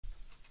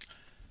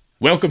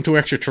Welcome to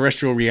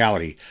Extraterrestrial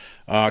Reality.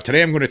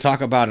 Today I'm going to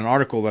talk about an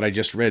article that I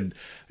just read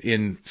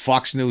in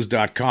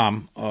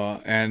foxnews.com,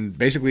 and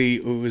basically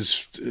it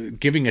was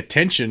giving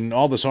attention.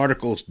 All this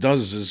article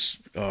does is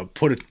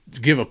put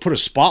a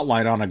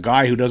spotlight on a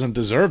guy who doesn't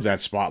deserve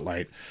that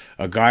spotlight,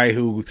 a guy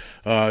who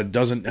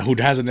hasn't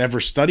ever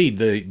studied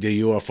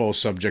the UFO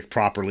subject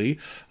properly,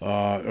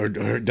 or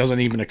doesn't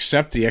even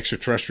accept the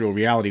extraterrestrial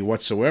reality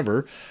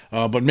whatsoever,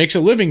 but makes a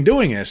living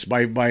doing this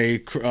by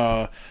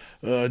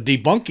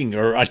debunking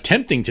or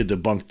attempting to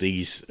debunk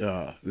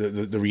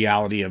the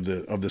reality of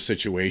the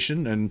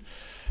situation. And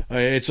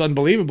it's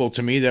unbelievable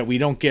to me that we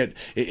don't get,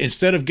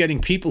 instead of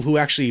getting people who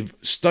actually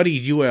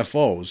studied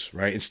UFOs,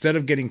 right? Instead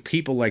of getting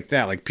people like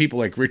that, like people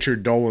like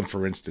Richard Dolan,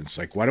 for instance,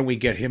 like why don't we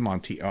get him on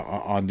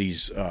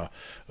these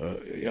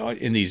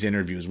in these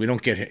interviews? We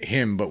don't get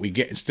him, but we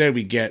get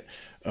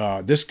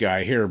this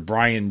guy here,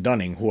 Brian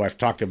Dunning, who I've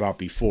talked about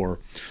before.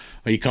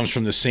 He comes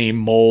from the same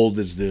mold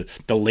as the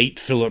late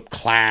Philip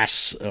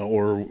Klass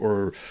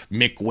or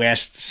Mick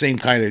West, same.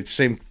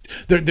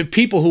 The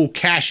people who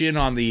cash in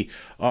on the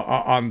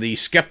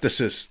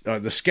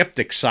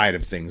skeptic side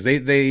of things.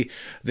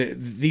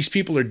 These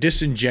people are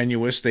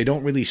disingenuous. They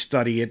don't really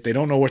study it. They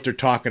don't know what they're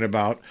talking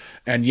about.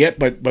 And yet,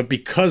 but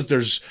because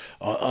there's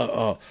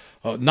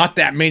not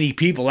that many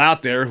people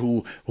out there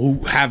who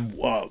have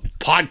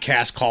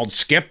podcasts called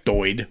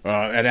Skeptoid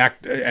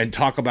and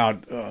talk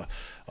about.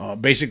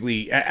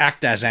 Basically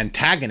act as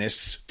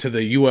antagonists to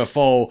the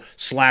UFO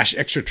 /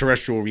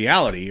 extraterrestrial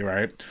reality,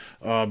 right?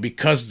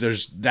 Because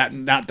there's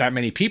not that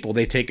many people,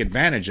 they take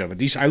advantage of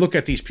it. I look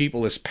at these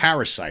people as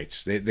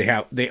parasites.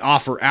 They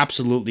offer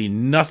absolutely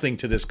nothing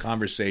to this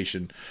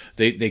conversation.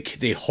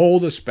 They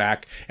hold us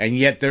back, and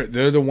yet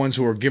they're the ones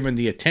who are given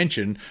the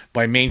attention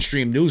by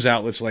mainstream news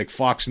outlets like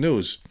Fox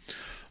News.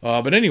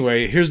 But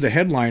anyway, here's the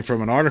headline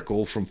from an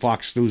article from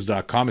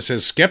foxnews.com. It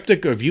says,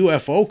 "Skeptic of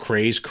UFO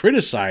craze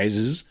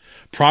criticizes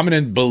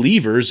prominent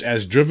believers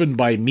as driven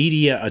by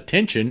media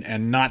attention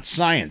and not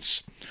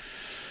science."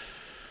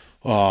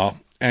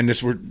 And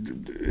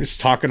it's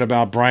talking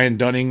about Brian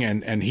Dunning,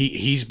 and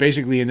he's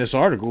basically in this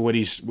article what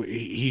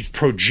he's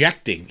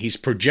projecting. He's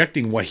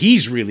projecting what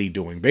he's really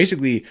doing.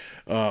 Basically,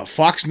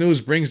 Fox News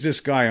brings this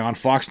guy on.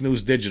 Fox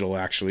News Digital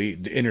actually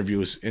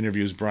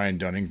interviews Brian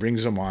Dunning,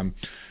 brings him on,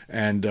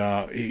 and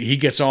he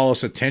gets all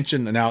this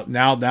attention. And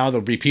now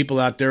there'll be people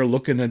out there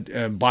looking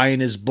at buying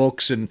his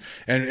books, and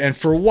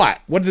for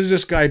what? What does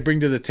this guy bring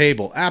to the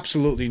table?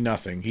 Absolutely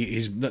nothing.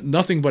 He's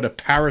nothing but a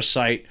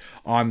parasite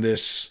on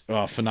this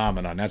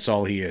phenomenon. That's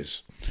all he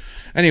is.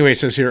 Anyway, it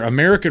says here,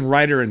 American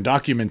writer and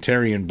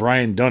documentarian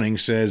Brian Dunning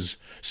said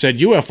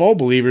UFO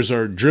believers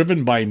are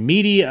driven by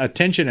media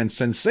attention and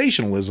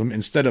sensationalism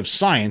instead of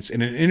science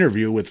in an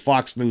interview with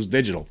Fox News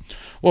Digital.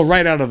 Well,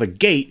 right out of the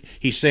gate,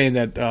 he's saying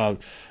that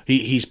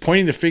he's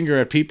pointing the finger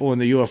at people in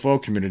the UFO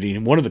community,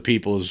 and one of the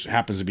people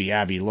happens to be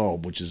Avi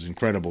Loeb, which is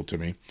incredible to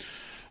me.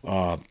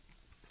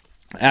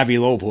 Avi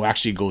Loeb, who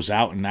actually goes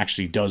out and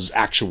actually does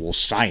actual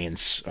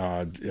science,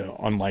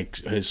 unlike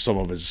some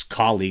of his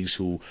colleagues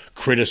who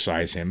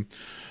criticize him.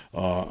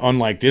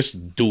 Unlike this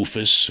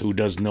doofus who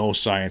does no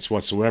science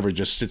whatsoever,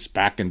 just sits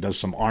back and does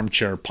some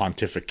armchair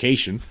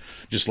pontification,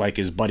 just like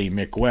his buddy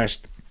Mick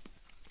West.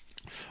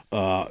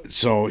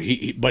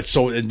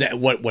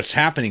 What's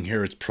happening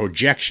here? It's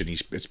projection.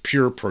 It's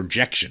pure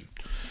projection.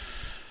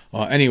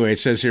 Anyway, it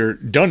says here,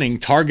 Dunning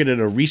targeted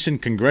a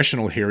recent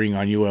congressional hearing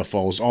on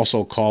UFOs,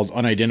 also called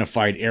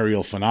unidentified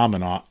aerial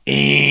phenomena.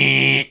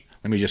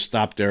 Let me just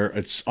stop there.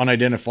 It's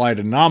unidentified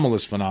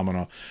anomalous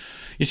phenomena.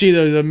 You see,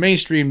 the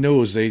mainstream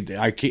news,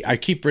 I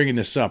keep bringing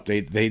this up.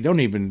 They don't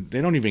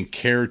even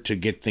care to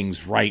get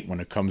things right when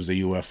it comes to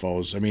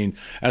UFOs. I mean,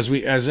 as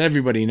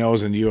everybody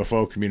knows in the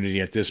UFO community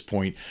at this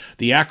point,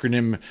 the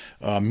acronym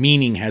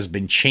meaning has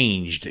been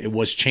changed. It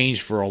was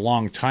changed for a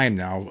long time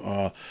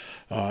now.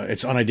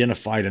 It's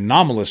unidentified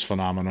anomalous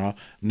phenomena,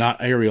 not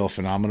aerial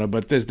phenomena,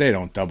 but they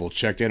don't double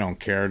check. They don't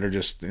care. They're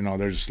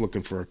just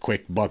looking for a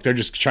quick buck. They're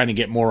just trying to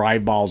get more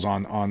eyeballs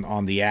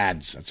on the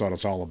ads. That's what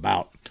it's all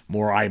about.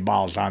 More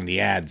eyeballs on the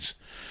ads.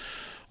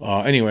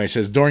 Anyway, it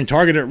says, during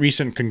targeted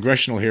recent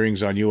congressional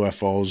hearings on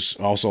UFOs,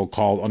 also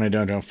called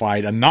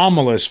unidentified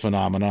anomalous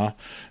phenomena,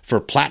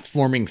 for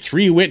platforming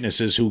 3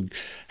 witnesses who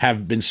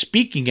have been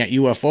speaking at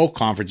UFO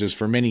conferences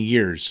for many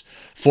years.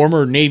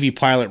 Former Navy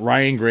pilot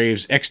Ryan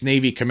Graves,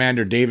 ex-Navy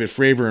Commander David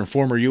Fravor, and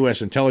former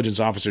U.S. intelligence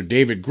officer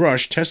David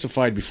Grush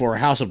testified before a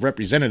House of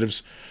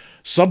Representatives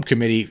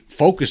subcommittee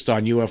focused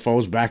on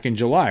UFOs back in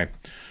July.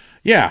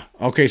 Yeah,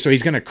 okay, so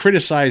he's going to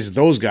criticize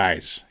those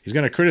guys. He's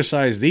going to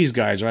criticize these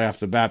guys right off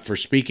the bat for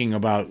speaking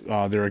about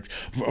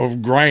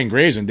Ryan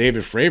Graves and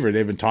David Fravor.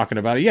 They've been talking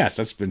about it. Yes,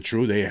 that's been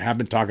true. They have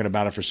been talking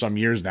about it for some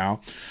years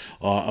now,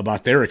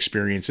 about their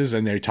experiences,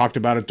 and they talked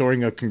about it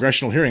during a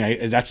congressional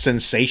hearing. That's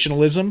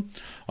sensationalism.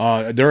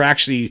 They're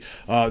actually,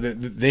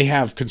 they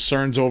have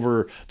concerns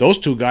over, those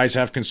 2 guys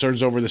have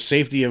concerns over the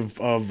safety of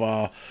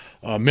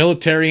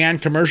military and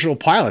commercial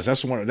pilots.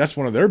 That's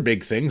one of their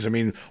big things. I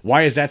mean,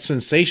 why is that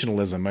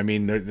sensationalism? I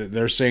mean,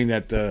 they're saying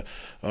that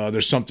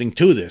there's something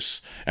to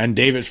this. And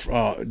David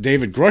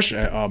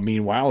Grush,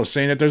 meanwhile, is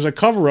saying that there's a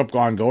cover-up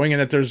ongoing and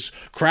that there's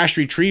crash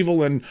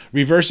retrieval and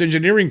reverse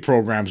engineering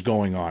programs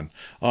going on.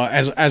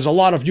 As a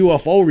lot of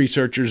UFO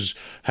researchers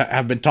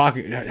have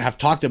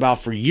talked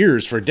about for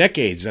years, for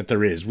decades, that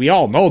there is. We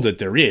all know that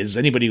there is.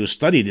 Anybody who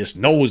studied this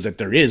knows that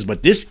there is.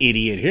 But this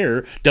idiot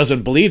here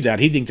doesn't believe that.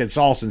 He thinks it's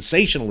all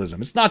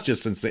sensationalism. It's not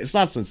just it's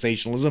not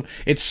sensationalism.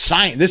 It's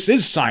science. This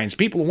is science.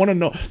 People want to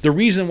know. The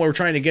reason we're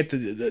trying to get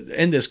to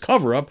end this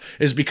cover-up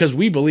is because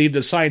we believe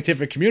the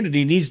scientific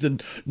community needs to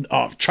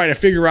try to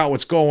figure out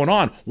what's going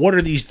on. What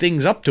are these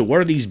things up to?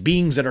 What are these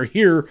beings that are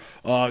here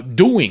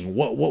doing?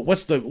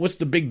 What's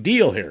the big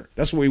deal here?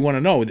 That's what we want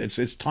to know.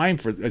 It's time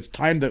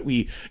that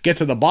we get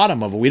to the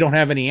bottom of it. We don't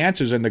have any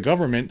answers, and the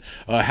government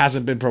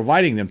hasn't been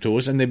providing them to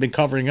us, and they've been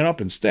covering it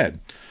up instead.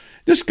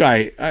 This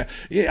guy,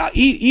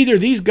 either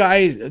these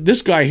guys,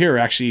 this guy here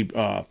actually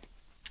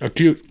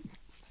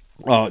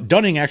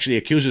Dunning actually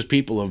accuses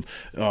people of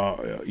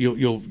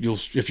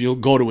you'll if you'll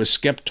go to his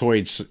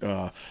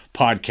Skeptoids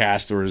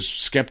podcast or his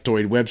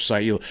Skeptoid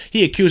website,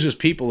 he accuses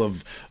people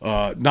of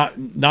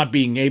not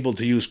being able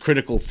to use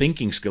critical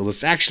thinking skills.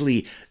 It's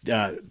actually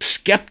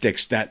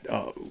skeptics that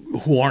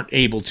who aren't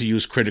able to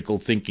use critical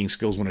thinking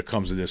skills when it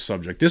comes to this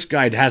subject. This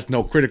guy has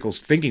no critical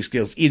thinking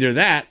skills. Either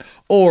that,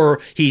 or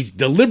he's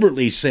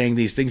deliberately saying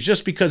these things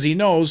just because he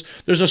knows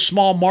there's a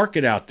small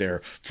market out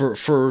there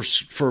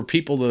for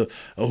people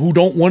who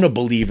don't want to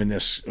believe in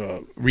this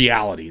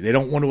reality. They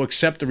don't want to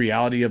accept the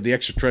reality of the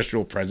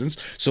extraterrestrial presence,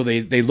 so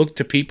they look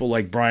to people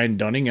like Brian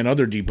Dunning and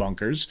other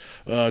debunkers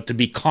to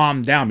be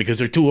calmed down because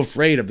they're too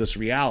afraid of this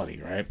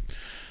reality, right?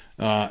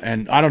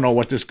 And I don't know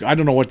what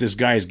this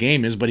guy's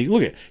game is, but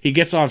he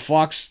gets on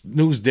Fox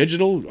News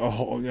Digital.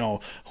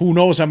 Who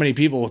knows how many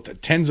people,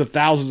 tens of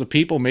thousands of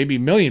people, maybe a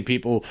million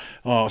people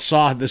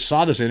saw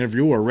this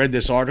interview or read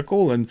this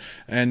article, and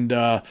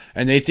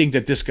they think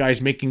that this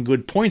guy's making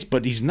good points,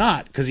 but he's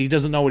not, because he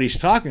doesn't know what he's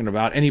talking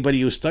about.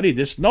 Anybody who studied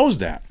this knows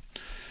that.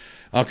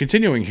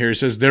 Continuing here, it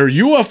says, they're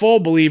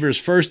UFO believers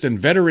first and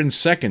veterans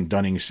second,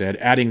 Dunning said,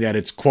 adding that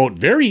it's, quote,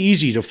 very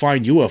easy to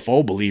find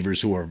UFO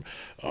believers who are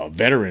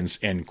veterans,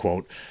 end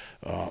quote.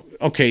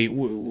 Okay,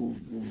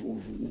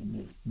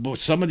 but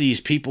some of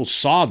these people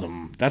saw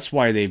them. That's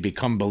why they've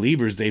become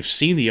believers. They've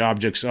seen the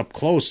objects up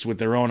close with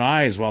their own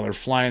eyes while they're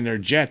flying their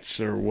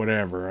jets or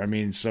whatever. I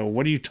mean, so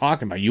what are you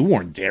talking about? You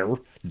weren't there.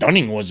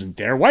 Dunning wasn't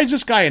there. Why is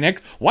this guy an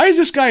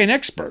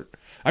expert?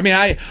 I mean,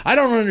 I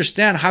don't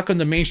understand how come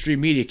the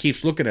mainstream media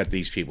keeps looking at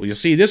these people. You'll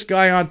see this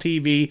guy on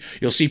TV.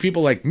 You'll see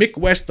people like Mick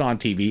West on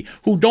TV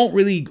who don't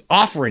really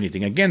offer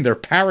anything. Again, they're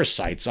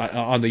parasites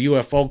on the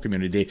UFO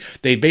community.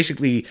 They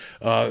basically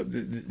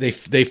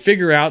they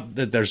figure out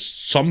that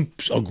there's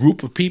a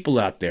group of people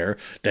out there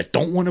that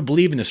don't want to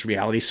believe in this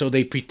reality, so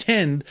they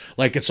pretend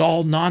like it's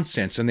all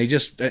nonsense, and they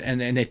just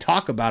and they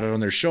talk about it on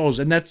their shows,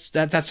 and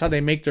that's how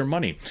they make their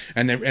money.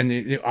 And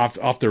they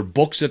off their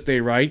books that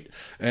they write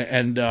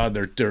and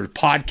their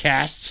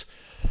podcasts.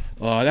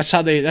 That's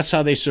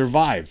how they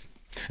survive.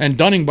 And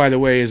Dunning, by the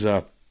way, is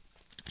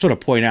sort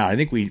of point out, I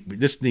think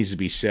this needs to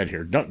be said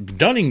here.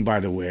 Dunning, by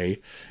the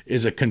way,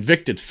 is a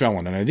convicted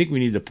felon, and I think we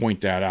need to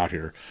point that out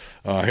here.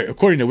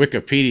 According to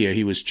Wikipedia,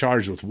 he was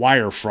charged with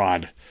wire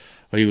fraud.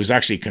 He was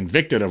actually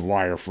convicted of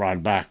wire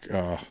fraud back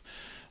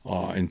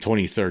in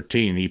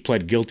 2013. He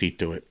pled guilty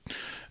to it.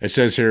 It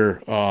says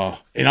here,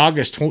 in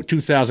August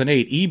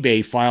 2008,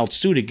 eBay filed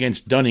suit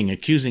against Dunning,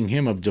 accusing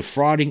him of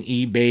defrauding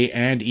eBay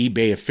and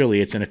eBay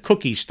affiliates in a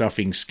cookie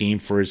stuffing scheme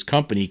for his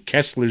company,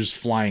 Kessler's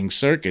Flying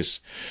Circus.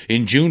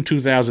 In June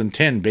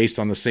 2010, based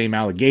on the same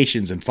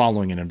allegations and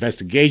following an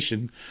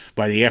investigation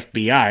by the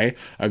FBI,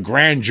 a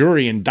grand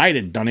jury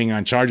indicted Dunning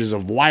on charges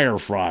of wire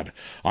fraud.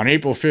 On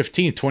April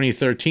 15,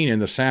 2013, in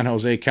the San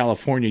Jose,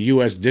 California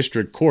U.S.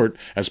 District Court,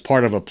 as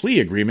part of a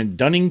plea agreement,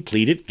 Dunning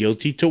pleaded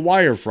guilty to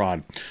wire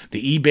fraud.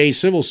 The eBay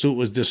civil suit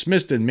was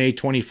dismissed in May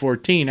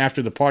 2014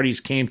 after the parties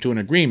came to an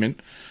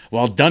agreement,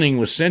 while Dunning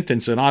was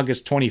sentenced in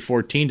August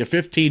 2014 to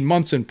 15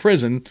 months in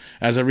prison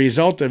as a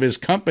result of his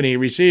company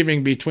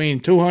receiving between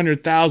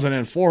 $200,000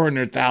 and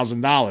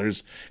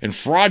 $400,000 in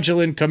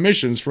fraudulent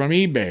commissions from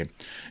eBay.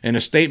 In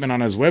a statement on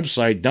his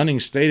website,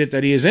 Dunning stated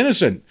that he is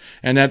innocent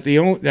and that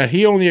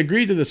he only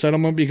agreed to the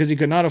settlement because he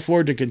could not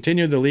afford to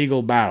continue the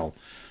legal battle.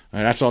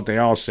 That's what they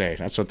all say.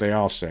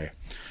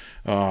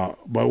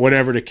 But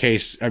whatever the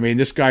case, I mean,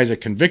 this guy's a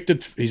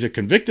convicted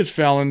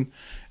felon,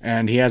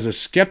 and he has a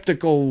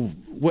skeptical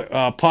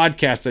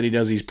podcast that he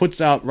does. He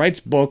writes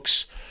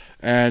books,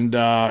 and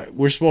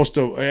everyone's supposed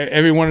to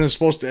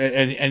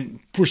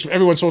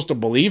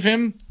believe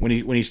him when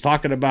he's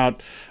talking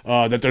about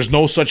that there's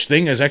no such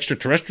thing as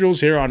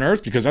extraterrestrials here on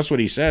Earth, because that's what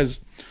he says.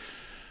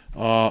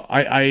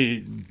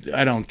 I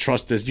don't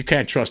trust this. You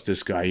can't trust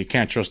this guy. You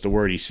can't trust the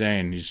word he's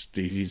saying.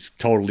 He's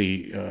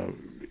totally.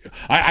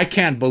 I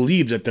can't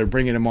believe that they're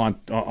bringing him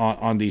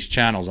on these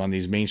channels, on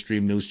these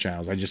mainstream news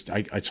channels.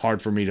 It's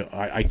hard for me to.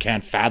 I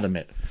can't fathom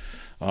it.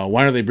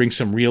 Why don't they bring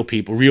some real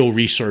people, real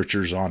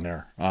researchers on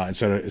there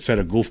instead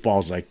of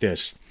goofballs like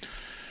this?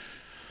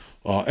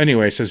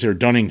 Anyway, it says here,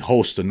 Dunning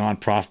hosts a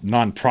non-profit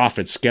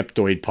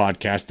Skeptoid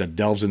podcast that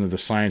delves into the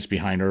science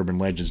behind urban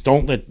legends.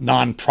 Don't let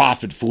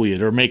non-profit fool you.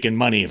 They're making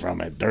money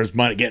from it. There's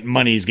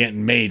money's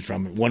getting made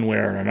from it one way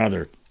or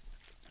another.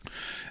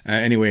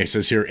 Anyway, it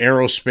says here,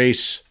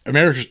 Americans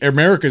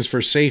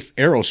for Safe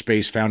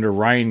Aerospace founder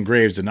Ryan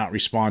Graves did not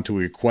respond to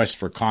a request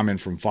for comment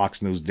from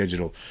Fox News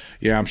Digital.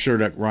 Yeah, I'm sure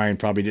that Ryan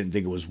probably didn't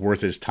think it was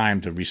worth his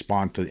time to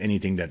respond to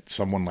anything that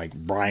someone like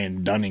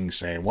Brian Dunning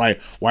saying. Why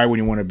would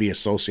you want to be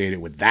associated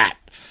with that?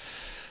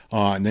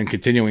 And then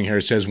continuing here,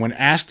 it says, when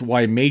asked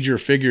why major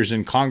figures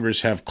in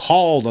Congress have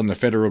called on the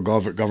federal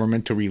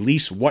government to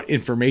release what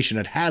information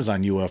it has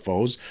on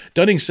UFOs,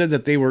 Dunning said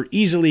that they were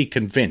easily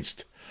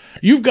convinced.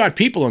 You've got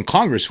people in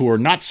Congress who are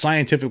not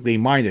scientifically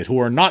minded, who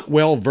are not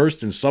well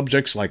versed in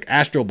subjects like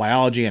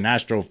astrobiology and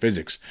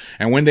astrophysics.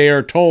 And when they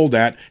are told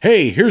that,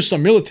 hey, here's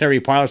some military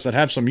pilots that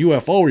have some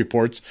UFO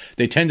reports,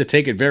 they tend to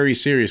take it very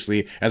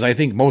seriously, as I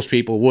think most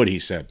people would, he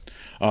said.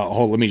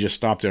 Let me just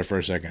stop there for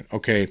a second.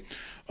 Okay.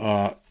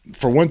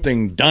 For one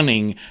thing,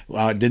 Dunning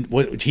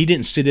he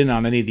didn't sit in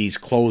on any of these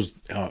closed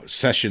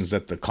sessions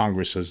that the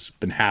Congress has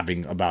been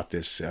having about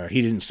this.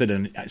 He didn't sit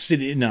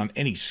in on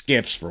any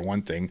skiffs, for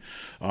one thing.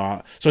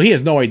 So he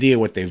has no idea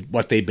what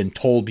they've been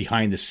told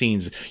behind the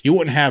scenes. You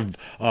wouldn't have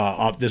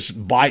this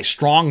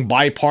strong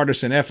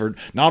bipartisan effort,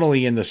 not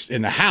only in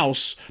the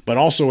House but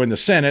also in the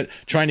Senate,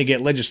 trying to get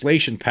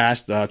legislation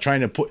passed.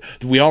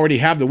 We already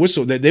have the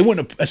whistle. They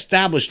wouldn't have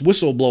established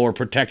whistleblower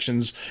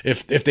protections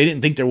if they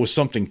didn't think there was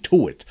something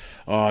to it.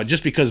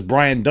 Just because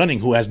Brian Dunning,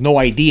 who has no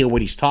idea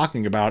what he's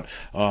talking about,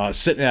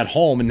 sitting at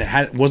home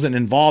and wasn't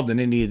involved in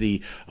any of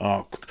the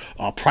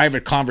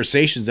private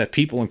conversations that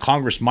people in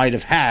Congress might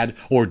have had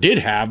or did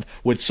have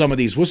with some of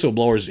these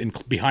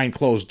whistleblowers behind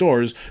closed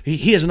doors,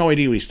 he has no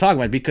idea what he's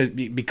talking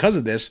about. Because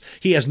of this,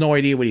 he has no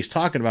idea what he's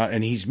talking about,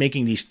 and he's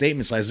making these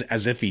statements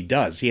as if he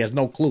does. He has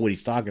no clue what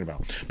he's talking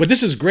about. But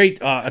this is great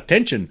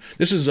attention.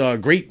 This is a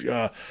great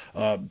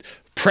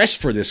press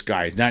for this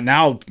guy.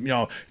 Now,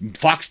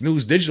 Fox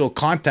News Digital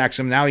contacts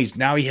him. Now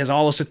he has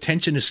all this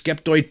attention. His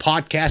Skeptoid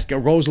podcast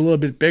grows a little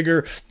bit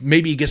bigger.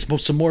 Maybe he gets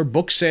some more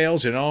book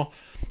sales.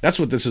 That's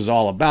what this is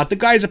all about. The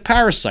guy's a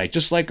parasite,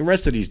 just like the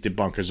rest of these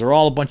debunkers. They're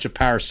all a bunch of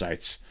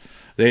parasites.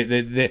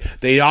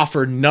 They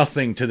offer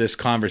nothing to this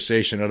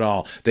conversation at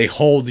all. They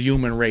hold the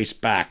human race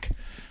back.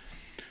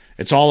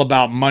 It's all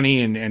about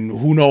money, and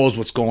who knows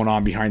what's going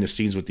on behind the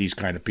scenes with these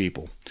kind of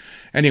people.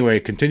 Anyway,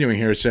 continuing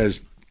here, it says,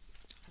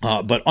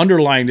 but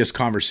underlying this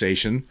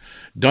conversation,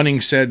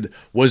 Dunning said,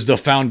 was the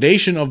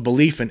foundation of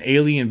belief in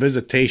alien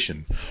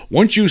visitation.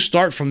 Once you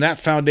start from that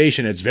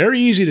foundation, it's very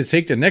easy to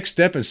take the next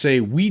step and say,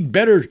 we'd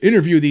better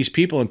interview these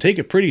people and take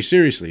it pretty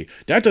seriously.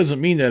 That doesn't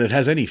mean that it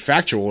has any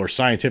factual or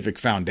scientific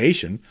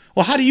foundation.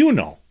 Well, how do you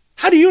know?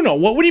 How do you know?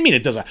 What do you mean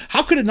it doesn't?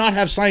 How could it not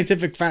have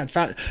scientific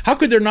how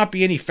could there not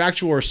be any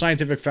factual or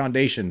scientific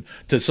foundation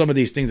to some of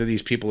these things that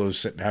these people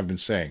have been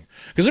saying?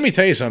 Because let me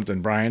tell you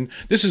something, Brian.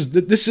 This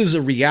is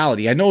a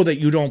reality. I know that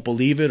you don't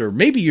believe it, or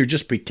maybe you're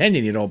just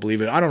pretending you don't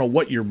believe it. I don't know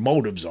what your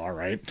motives are,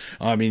 right?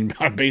 I mean,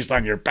 based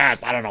on your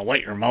past, I don't know what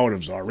your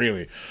motives are,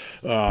 really.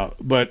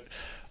 But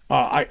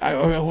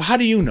how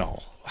do you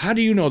know? How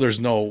do you know there's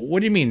no? What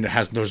do you mean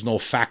there's no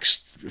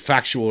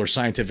factual or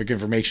scientific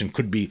information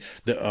could be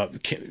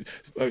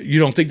you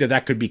don't think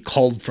that could be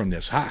culled from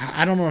this?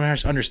 I don't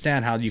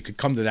understand how you could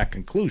come to that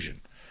conclusion.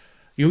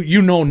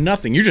 You know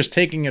nothing. You're just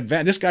taking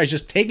advantage. This guy's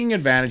just taking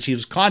advantage. He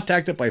was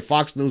contacted by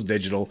Fox News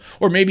Digital,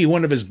 or maybe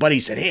one of his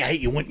buddies said,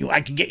 "Hey,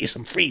 I can get you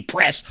some free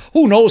press."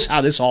 Who knows how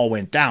this all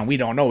went down? We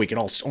don't know. We can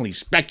only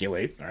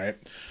speculate. All right,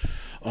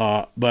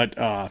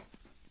 but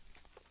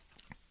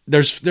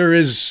this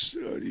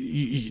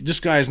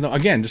guy has no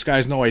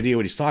idea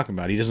what he's talking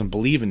about. He doesn't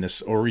believe in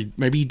this, or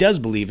maybe he does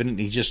believe in it, and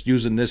he's just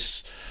using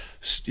this,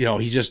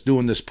 he's just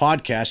doing this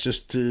podcast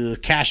just to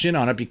cash in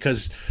on it.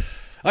 Because,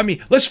 I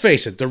mean, let's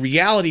face it, the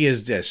reality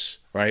is this,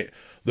 right?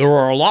 There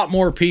are a lot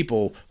more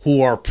people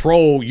who are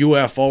pro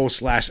UFO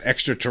 /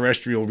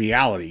 extraterrestrial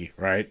reality,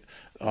 right,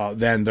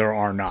 than there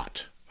are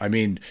not. I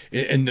mean,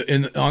 in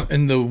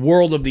the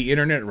world of the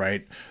internet,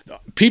 right?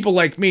 People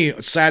like me,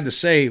 it's sad to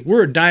say,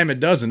 we're a dime a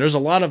dozen. There's a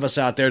lot of us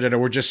out there that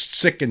we're just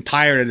sick and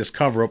tired of this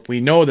cover-up. We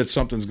know that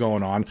something's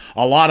going on.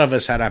 A lot of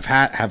us have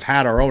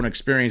had our own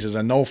experiences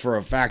and know for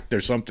a fact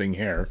there's something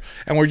here,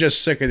 and we're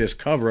just sick of this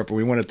cover-up, and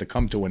we want it to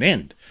come to an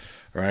end.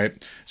 Right.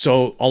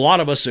 So a lot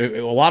of us,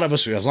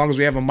 as long as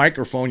we have a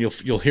microphone,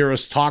 you'll hear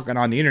us talking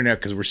on the internet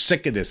because we're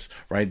sick of this.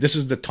 Right. This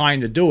is the time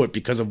to do it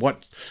because of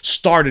what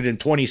started in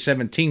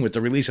 2017 with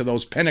the release of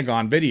those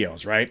Pentagon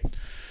videos. Right.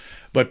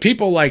 But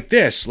people like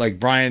this, like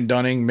Brian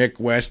Dunning, Mick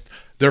West,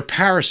 they're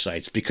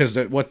parasites because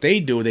what they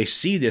do, they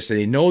see this and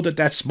they know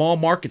that small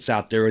markets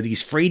out there are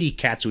these fraidy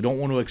cats who don't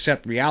want to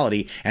accept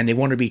reality, and they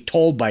want to be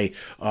told by,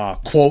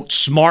 quote,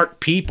 smart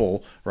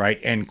people, right,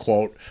 end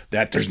quote,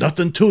 that there's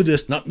nothing to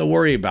this, nothing to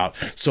worry about.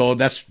 So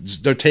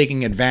they're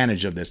taking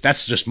advantage of this.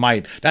 That's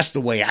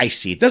the way I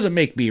see it. Doesn't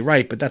make me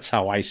right, but that's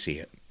how I see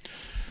it.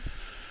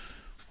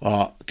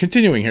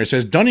 Continuing here, it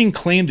says, Dunning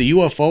claimed the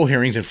UFO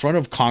hearings in front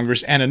of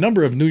Congress and a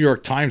number of New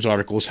York Times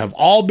articles have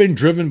all been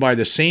driven by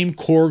the same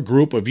core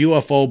group of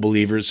UFO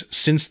believers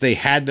since they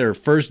had their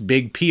first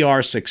big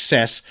PR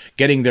success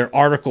getting their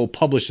article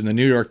published in the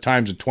New York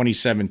Times in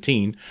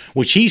 2017,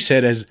 which he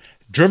said has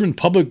driven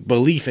public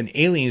belief in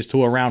aliens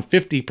to around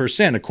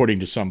 50%, according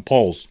to some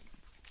polls.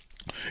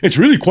 It's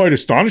really quite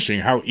astonishing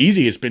how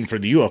easy it's been for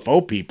the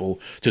UFO people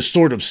to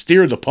sort of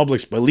steer the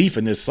public's belief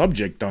in this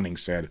subject, Dunning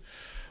said.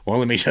 Well,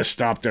 let me just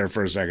stop there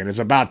for a second. It's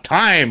about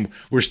time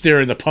we're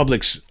steering the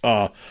public's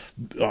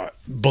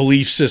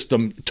belief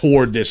system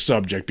toward this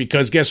subject,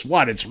 because guess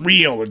what? It's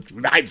real.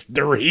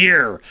 They're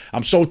here.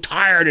 I'm so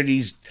tired of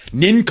these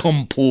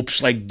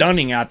nincompoops like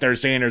Dunning out there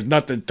saying there's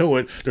nothing to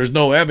it. There's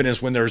no evidence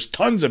when there's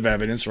tons of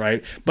evidence,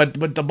 right? But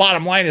the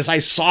bottom line is I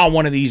saw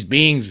one of these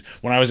beings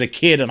when I was a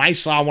kid, and I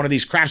saw one of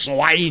these crafts,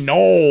 so I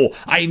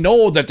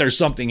know that there's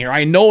something here.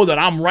 I know that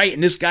I'm right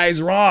and this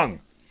guy's wrong.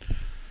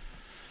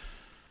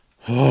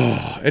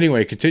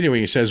 Anyway,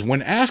 continuing, he says,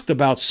 when asked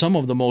about some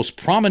of the most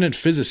prominent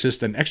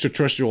physicists and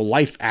extraterrestrial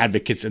life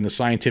advocates in the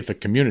scientific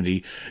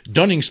community,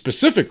 Dunning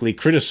specifically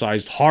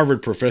criticized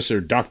Harvard professor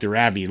Dr.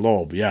 Avi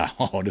Loeb. Yeah,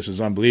 this is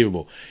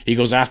unbelievable. He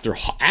goes after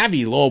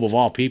Avi Loeb of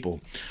all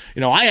people.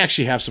 You know, I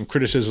actually have some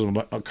criticisms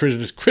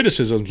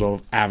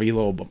of Avi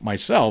Loeb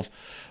myself.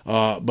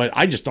 But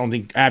I just don't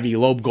think Avi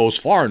Loeb goes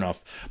far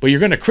enough. But you're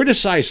going to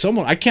criticize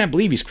someone. I can't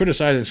believe he's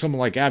criticizing someone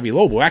like Avi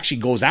Loeb, who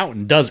actually goes out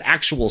and does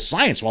actual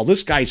science while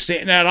this guy's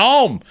sitting at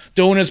home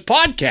doing his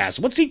podcast.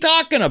 What's he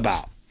talking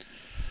about?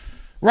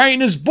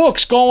 Writing his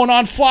books, going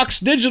on Fox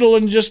Digital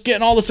and just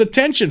getting all this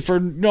attention for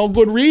no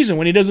good reason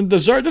when he doesn't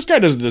deserve. This guy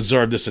doesn't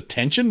deserve this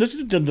attention. This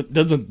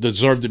doesn't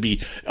deserve to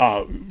be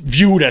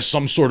viewed as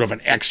some sort of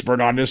an expert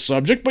on this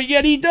subject, but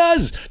yet he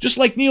does. Just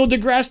like Neil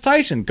deGrasse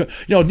Tyson. You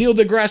know, Neil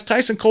deGrasse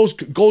Tyson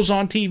goes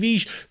on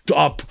TV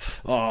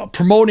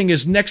promoting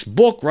his next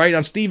book, right,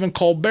 on Stephen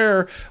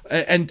Colbert,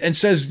 and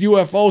says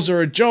UFOs are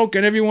a joke,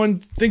 and everyone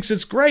thinks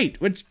it's great.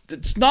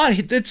 It's not.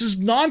 This is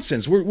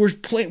nonsense.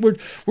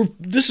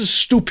 This is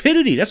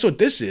stupidity. That's what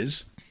this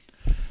is.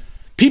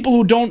 People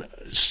who don't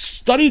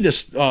study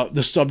this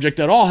subject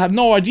at all have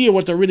no idea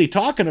what they're really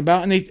talking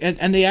about,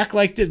 and they act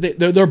like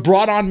they're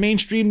brought on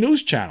mainstream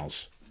news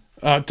channels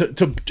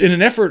in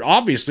an effort,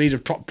 obviously, to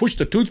push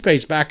the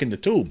toothpaste back in the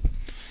tube.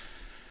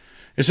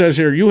 It says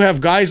here, you have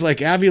guys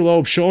like Avi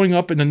Loeb showing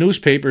up in the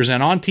newspapers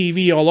and on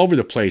TV all over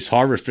the place,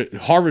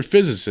 Harvard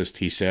physicist,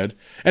 he said.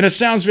 And it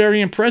sounds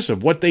very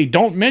impressive. What they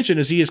don't mention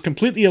is he is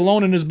completely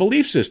alone in his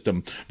belief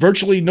system.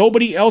 Virtually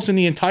nobody else in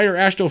the entire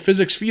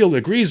astrophysics field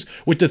agrees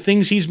with the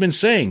things he's been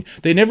saying.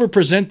 They never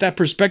present that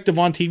perspective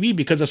on TV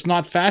because it's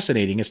not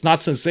fascinating. It's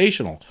not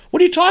sensational.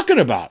 What are you talking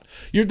about?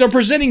 They're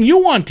presenting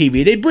you on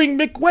TV. They bring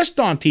Mick West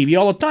on TV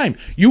all the time.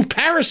 You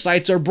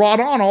parasites are brought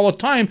on all the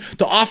time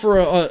to offer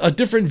a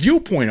different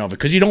viewpoint of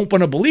it, because you don't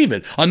want to believe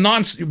it.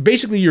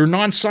 Basically your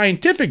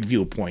non-scientific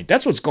viewpoint.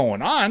 That's what's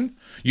going on.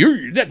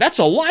 That's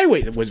a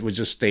lie. That was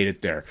just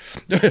stated there.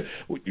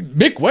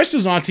 Mick West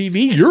is on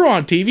TV. You're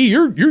on TV.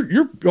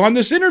 You're on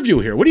this interview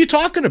here. What are you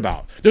talking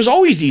about? There's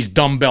always these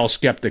dumbbell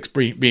skeptics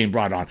being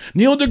brought on.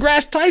 Neil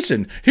deGrasse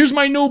Tyson. Here's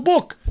my new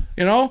book.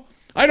 You know,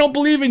 I don't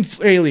believe in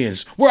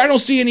aliens. Where I don't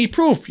see any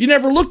proof. You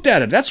never looked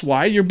at it. That's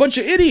why you're a bunch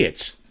of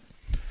idiots.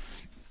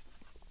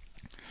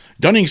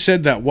 Dunning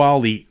said that while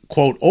the,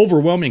 quote,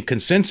 overwhelming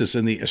consensus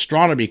in the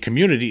astronomy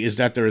community is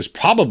that there is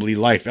probably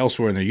life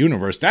elsewhere in the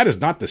universe, that is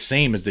not the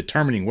same as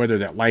determining whether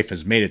that life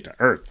has made it to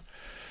Earth.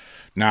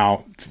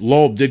 Now,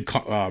 Loeb did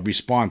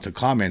respond to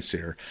comments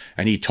here,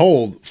 and he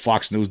told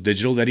Fox News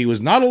Digital that he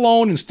was not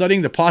alone in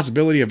studying the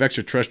possibility of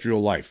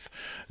extraterrestrial life.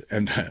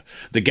 And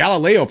the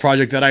Galileo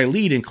project that I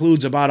lead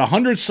includes about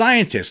 100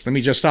 scientists. Let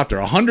me just stop there.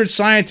 100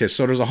 scientists.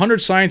 So there's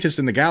 100 scientists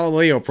in the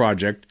Galileo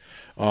project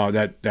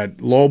that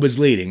Loeb is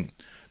leading.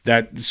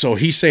 So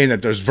he's saying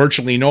that there's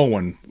virtually no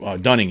one,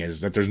 Dunning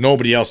is, that there's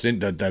nobody else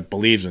that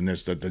believes in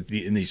this,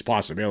 in these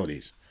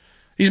possibilities.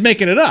 He's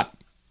making it up.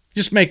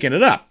 Just making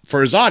it up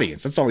for his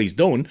audience. That's all he's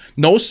doing.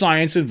 No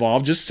science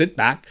involved. Just sit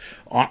back,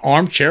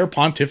 armchair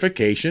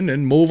pontification,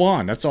 and move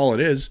on. That's all it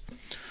is.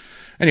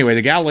 Anyway,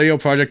 the Galileo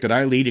project that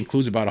I lead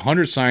includes about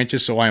 100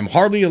 scientists, so I am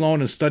hardly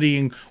alone in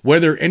studying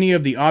whether any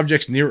of the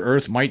objects near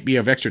Earth might be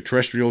of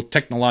extraterrestrial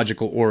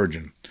technological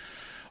origin.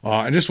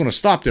 I just want to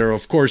stop there.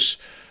 Of course,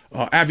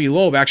 Avi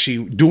Loeb,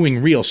 actually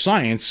doing real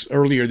science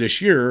earlier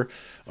this year,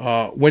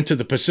 went to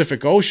the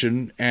Pacific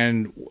Ocean,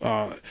 and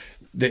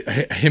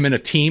him and a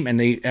team, and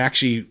they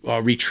actually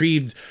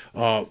retrieved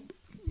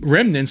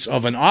remnants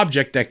of an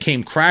object that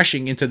came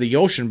crashing into the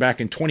ocean back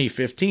in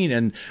 2015,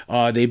 and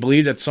they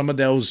believe that some of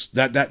those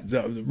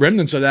the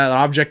remnants of that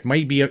object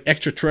might be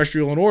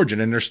extraterrestrial in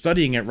origin, and they're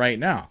studying it right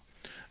now.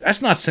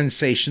 That's not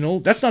sensational.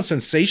 That's not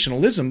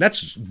sensationalism.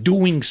 That's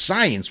doing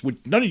science, which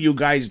none of you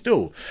guys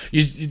do.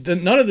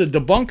 None of the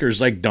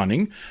debunkers like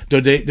Dunning, do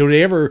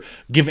they ever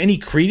give any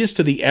credence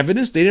to the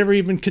evidence? They never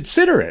even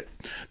consider it.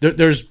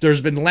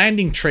 There's been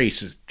landing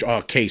traces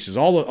cases.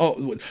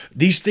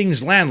 These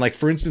things land. Like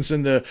for instance,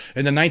 in the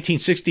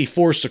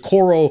 1964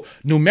 Socorro,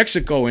 New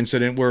Mexico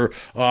incident, where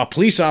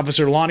police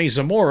officer Lonnie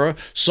Zamora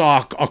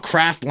saw a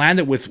craft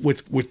landed with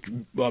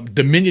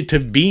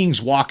diminutive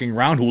beings walking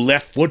around who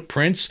left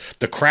footprints.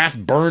 The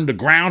craft burned the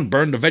ground,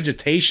 burned the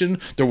vegetation.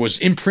 There was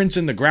imprints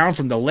in the ground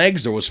from the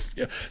legs. There was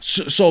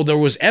so there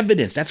was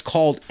evidence. That's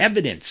called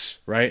evidence,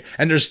 right?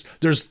 And there's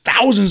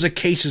thousands of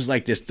cases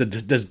like this.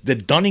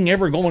 Did Dunning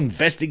ever go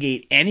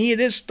investigate any of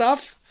this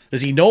stuff?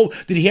 Does he know?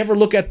 Did he ever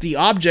look at the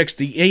objects,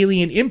 the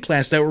alien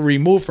implants that were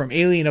removed from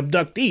alien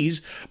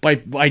abductees by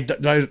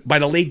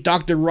the late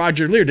Dr.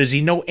 Roger Lear? Does he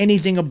know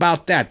anything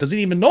about that? Does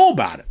he even know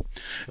about it?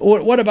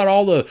 What about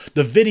all the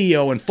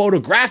video and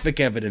photographic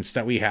evidence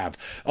that we have?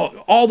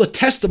 All the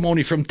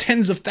testimony from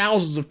tens of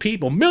thousands of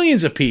people,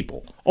 millions of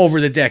people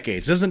over the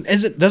decades.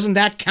 Doesn't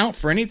that count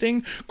for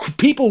anything?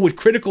 People with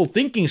critical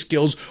thinking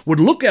skills would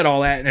look at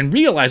all that and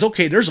realize,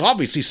 okay, there's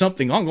obviously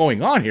something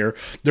going on here.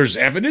 There's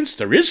evidence.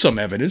 There is some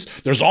evidence.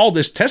 There's all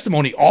this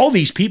testimony. All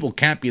these people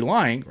can't be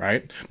lying,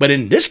 right? But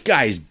in this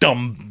guy's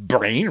dumb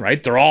brain,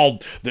 right?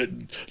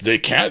 They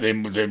can't.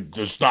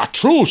 It's not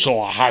true.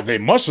 So they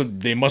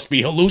must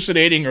be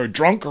hallucinating or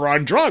drunk or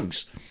on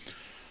drugs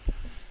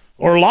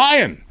or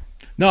lying.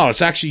 No,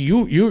 it's actually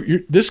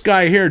you. This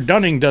guy here,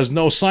 Dunning, does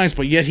no science,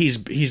 but yet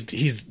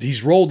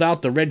he's rolled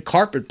out the red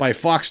carpet by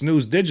Fox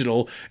News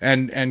Digital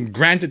and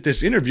granted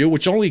this interview,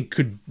 which only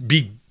could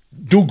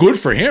do good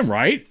for him,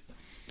 right?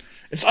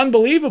 It's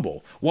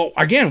unbelievable. Well,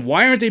 again,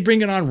 why aren't they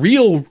bringing on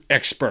real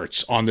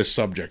experts on this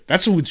subject?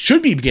 That's who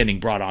should be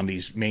getting brought on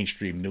these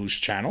mainstream news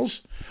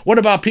channels. What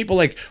about people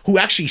like who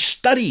actually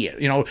study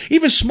it?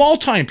 Even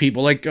small-time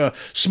people like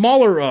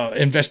smaller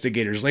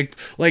investigators like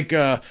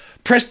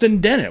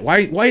Preston Dennett.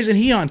 Why isn't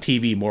he on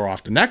TV more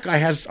often? That guy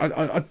has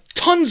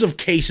tons of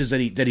cases that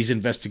he's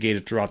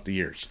investigated throughout the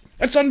years.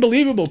 That's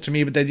unbelievable to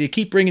me, but that you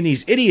keep bringing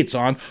these idiots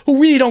on who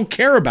really don't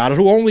care about it,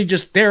 who are only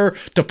just there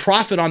to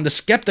profit on the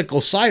skeptical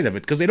side of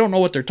it because they don't know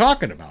what they're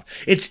talking about.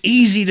 It's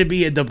easy to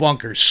be a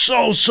debunker.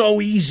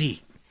 So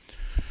easy.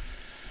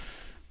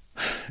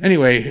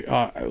 Anyway,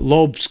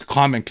 Loeb's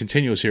comment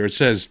continues here. It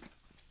says,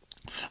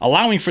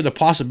 allowing for the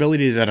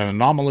possibility that an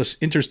anomalous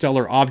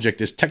interstellar object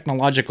is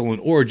technological in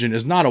origin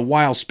is not a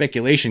wild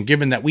speculation,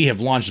 given that we have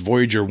launched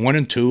Voyager 1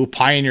 and 2,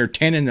 Pioneer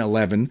 10 and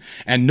 11,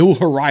 and New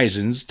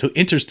Horizons to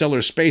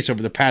interstellar space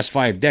over the past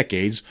 5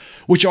 decades,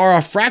 which are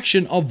a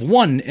fraction of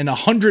 1 in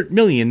 100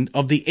 million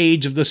of the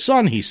age of the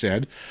sun, he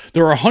said.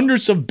 There are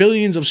hundreds of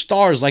billions of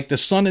stars like the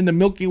sun in the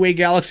Milky Way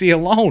galaxy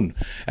alone,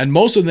 and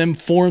most of them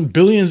formed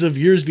billions of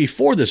years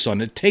before the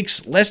sun. It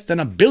takes less than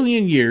 1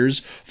 billion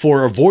years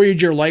for a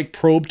Voyager-like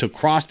probe to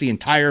cross the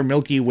entire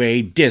Milky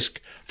Way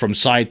disk from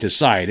side to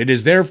side. It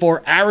is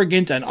therefore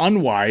arrogant and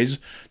unwise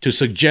to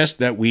suggest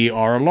that we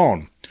are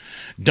alone.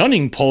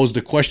 Dunning posed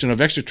the question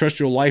of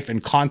extraterrestrial life in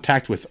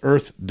contact with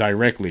Earth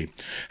directly.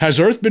 Has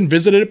Earth been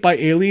visited by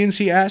aliens,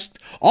 he asked?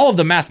 All of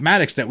the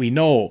mathematics that we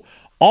know,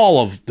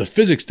 all of the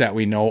physics that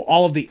we know,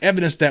 all of the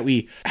evidence that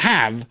we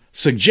have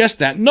suggest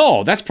that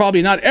no, that's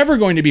probably not ever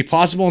going to be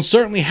possible and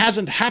certainly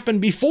hasn't happened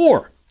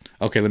before.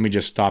 Okay, let me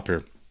just stop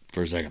here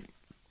for a second.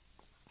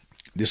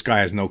 This guy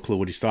has no clue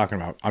what he's talking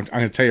about. I'm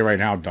going to tell you right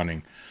now,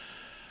 Dunning.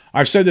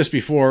 I've said this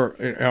before.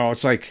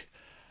 It's like,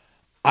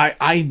 I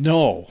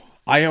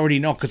already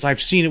know because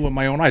I've seen it with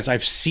my own eyes.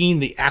 I've seen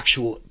the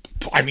actual,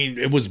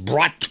 it was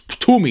brought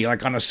to me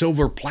like on a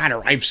silver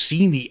platter. I've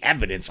seen the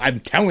evidence.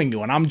 I'm telling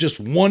you, and I'm just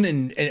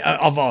one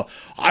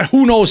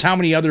who knows how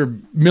many other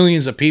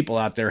millions of people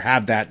out there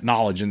have that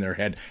knowledge in their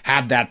head,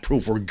 have that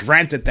proof, or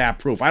granted that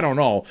proof. I don't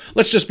know.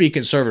 Let's just be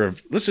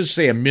conservative. Let's just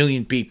say 1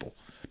 million people.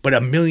 But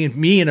 1 million,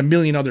 me and 1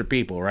 million other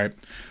people, right?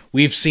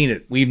 We've seen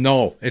it. We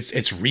know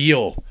it's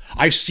real.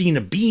 I've seen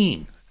a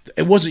being.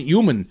 It wasn't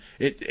human.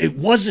 It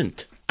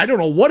wasn't. I don't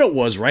know what it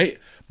was, right?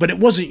 But it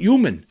wasn't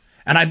human.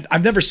 And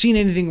I've never seen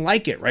anything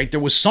like it, right? There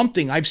was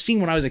something I've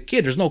seen when I was a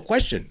kid. There's no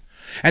question.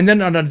 And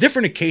then on a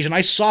different occasion,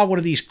 I saw one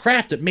of these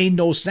craft that made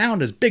no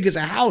sound, as big as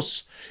a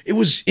house. It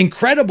was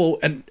incredible.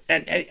 And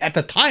at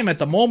the time, at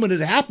the moment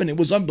it happened, it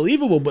was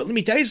unbelievable. But let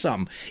me tell you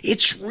something.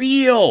 It's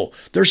real.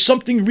 There's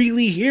something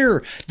really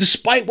here,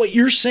 despite what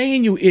you're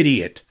saying, you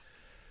idiot.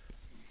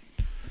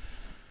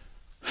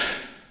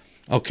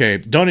 Okay,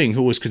 Dunning,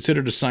 who was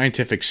considered a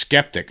scientific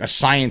skeptic,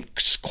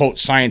 quote,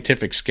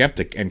 scientific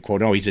skeptic, end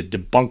quote. No, he's a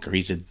debunker.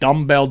 He's a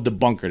dumbbell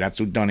debunker. That's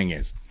who Dunning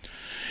is.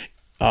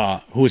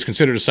 Who is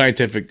considered a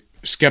scientific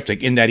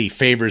skeptic in that he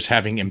favors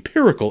having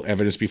empirical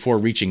evidence before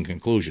reaching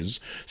conclusions,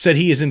 said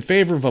he is in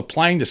favor of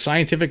applying the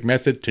scientific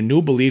method to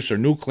new beliefs or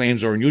new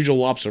claims or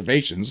unusual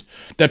observations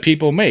that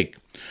people make.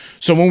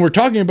 So when we're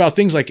talking about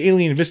things like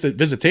alien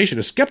visitation,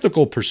 a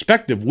skeptical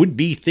perspective would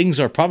be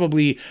things are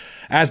probably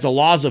as the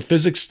laws of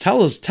physics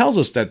tells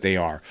us that they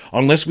are,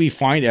 unless we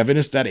find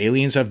evidence that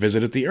aliens have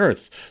visited the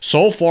Earth.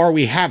 So far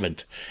we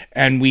haven't,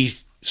 and we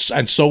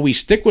And so we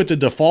stick with the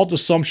default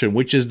assumption,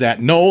 which is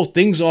that no,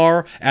 things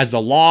are as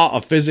the law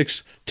of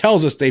physics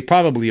tells us they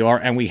probably are,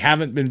 and we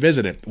haven't been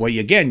visited. Well,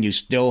 again, you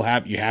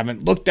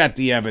haven't looked at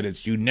the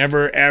evidence. You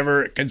never,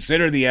 ever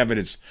consider the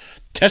evidence.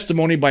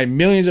 Testimony by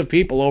millions of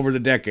people over the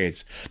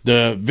decades.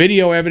 The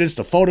video evidence,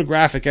 the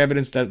photographic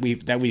evidence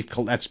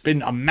that's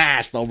been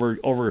amassed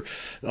over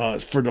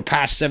for the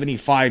past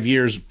 75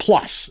 years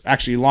plus,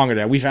 actually longer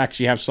than that. We've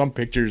actually have some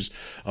pictures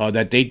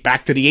that date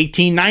back to the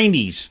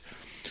 1890s.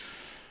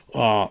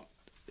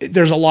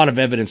 There's a lot of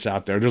evidence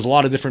out there. There's a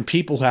lot of different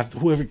people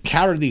who have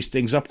encountered these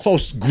things up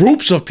close.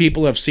 Groups of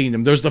people have seen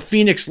them. There's the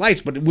Phoenix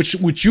Lights, but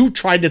which you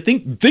tried to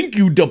think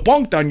you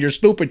debunked on your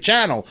stupid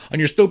channel, on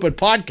your stupid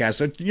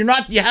podcast.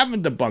 You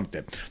haven't debunked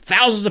it.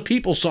 Thousands of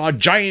people saw a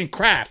giant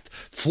craft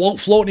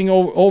floating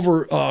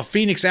over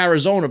Phoenix,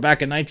 Arizona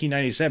back in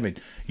 1997.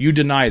 You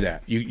deny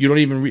that. You don't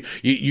even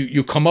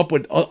you come up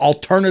with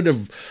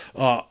alternative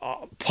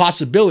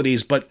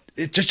possibilities, but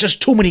it's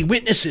just too many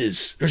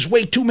witnesses. There's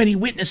way too many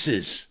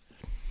witnesses.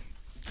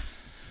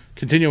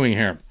 Continuing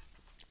here.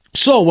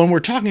 So when we're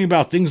talking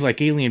about things like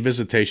alien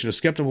visitation, a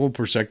skeptical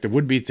perspective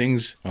would be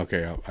things...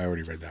 Okay, I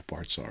already read that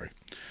part, sorry.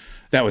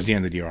 That was the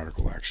end of the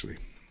article, actually.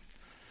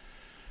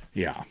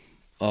 Yeah.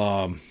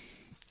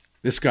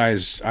 This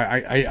guy's...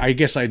 I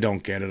guess I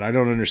don't get it. I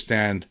don't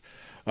understand.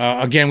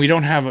 Again, we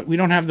don't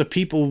have the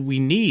people we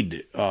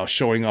need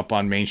showing up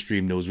on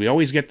mainstream news. We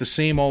always get the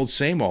same old.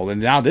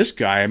 And now this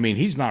guy, I mean,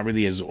 he's not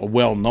really as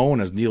well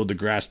known as Neil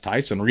deGrasse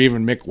Tyson or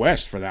even Mick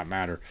West, for that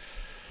matter.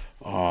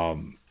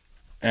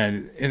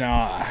 And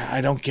I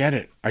don't get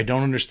it. I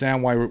don't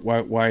understand why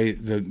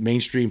the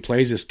mainstream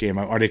plays this game.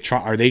 Are they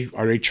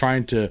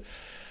trying to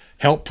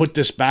help put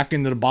this back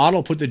into the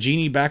bottle, put the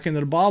genie back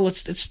into the bottle?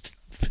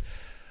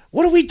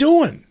 What are we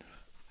doing?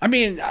 I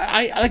mean,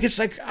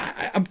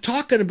 I'm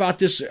talking about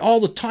this all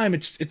the time.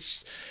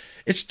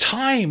 It's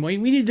time. We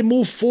need to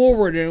move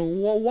forward.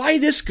 And why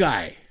this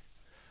guy?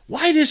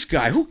 Why this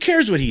guy? Who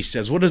cares what he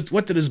says?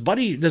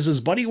 Does his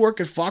buddy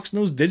work at Fox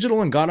News Digital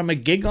and got him a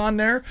gig on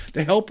there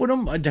to help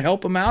him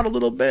out a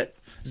little bit?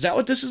 Is that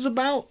what this is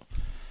about?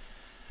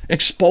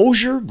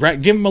 Exposure?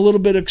 Give him a little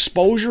bit of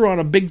exposure on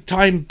a big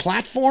time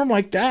platform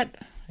like that?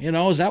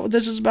 Is that what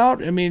this is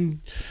about? I mean,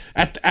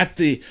 and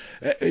actually,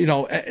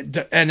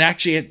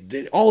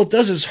 all it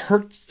does is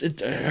hurts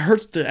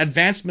the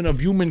advancement of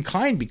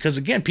humankind, because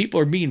again, people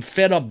are being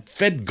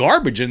fed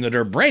garbage into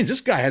their brains. This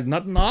guy has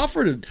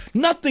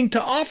nothing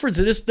to offer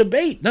to this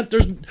debate.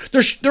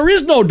 There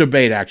is no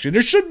debate. Actually,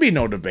 there should be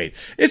no debate.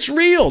 It's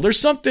real. There's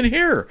something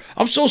here.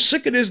 I'm so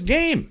sick of this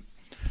game.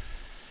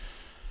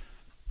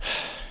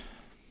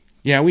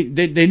 Yeah,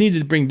 they need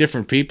to bring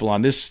different people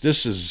on. This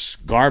is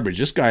garbage.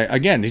 This guy,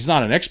 again, he's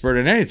not an expert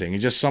in anything.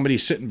 He's just somebody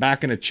sitting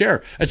back in a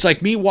chair. It's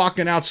like me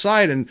walking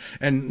outside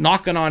and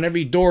knocking on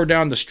every door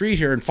down the street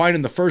here and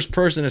finding the first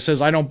person that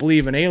says, I don't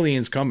believe in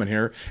aliens coming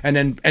here, and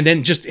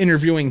then just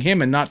interviewing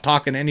him and not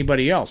talking to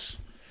anybody else.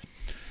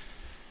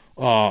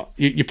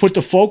 You put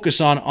the focus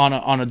on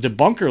a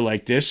debunker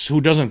like this, who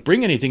doesn't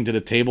bring anything to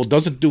the table,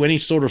 doesn't do any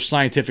sort of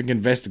scientific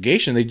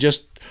investigation. They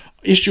just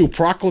issue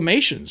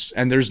proclamations,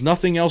 and there's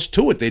nothing else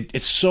to it.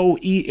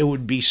 It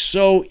would be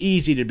so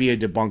easy to be a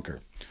debunker.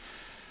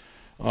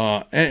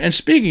 And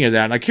speaking of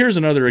that, like, here's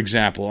another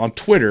example. On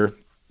Twitter,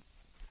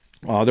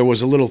 there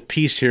was a little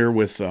piece here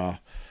with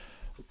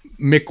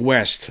Mick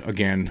West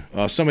again.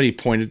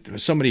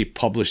 Somebody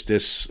published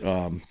this.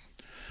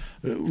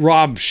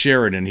 Rob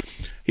Sheridan.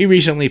 He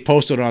recently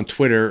posted on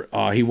Twitter.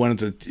 He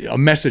wanted a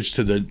message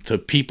to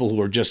people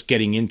who are just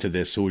getting into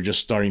this, who are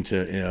just starting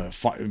to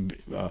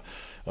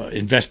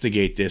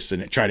investigate this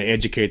and try to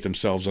educate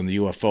themselves on the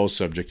UFO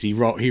subject. He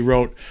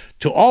wrote,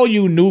 to all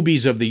you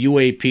newbies of the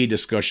UAP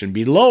discussion,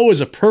 below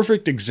is a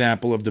perfect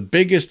example of the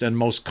biggest and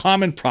most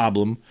common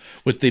problem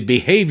with the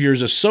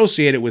behaviors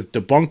associated with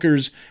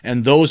debunkers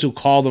and those who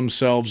call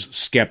themselves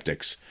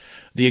skeptics.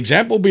 The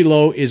example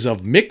below is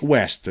of Mick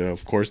West,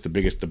 of course, the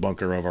biggest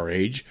debunker of our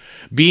age,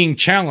 being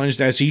challenged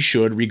as he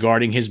should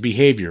regarding his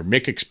behavior.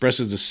 Mick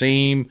expresses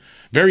the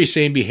very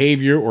same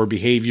behavior or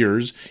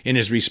behaviors in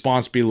his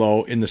response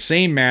below in the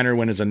same manner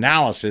when his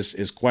analysis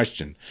is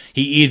questioned.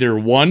 He either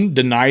 1,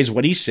 denies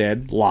what he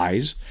said,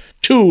 lies,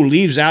 2,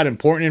 leaves out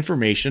important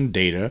information,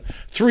 data,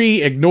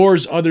 3,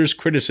 ignores others'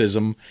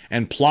 criticism,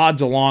 and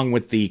plods along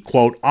with the,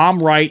 quote,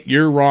 I'm right,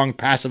 you're wrong,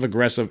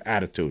 passive-aggressive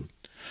attitude.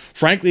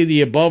 Frankly,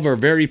 the above are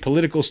very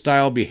political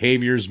style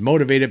behaviors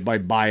motivated by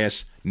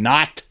bias,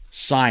 not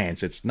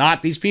science.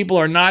 These people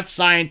are not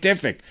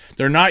scientific.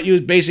 They're not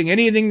basing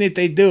anything that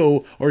they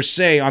do or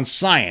say on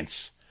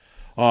science.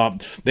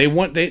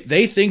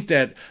 They think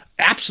that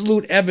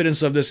absolute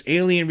evidence of this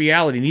alien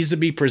reality needs to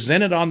be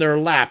presented on their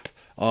lap,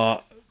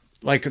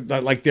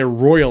 like they're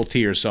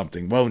royalty or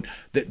something. Well,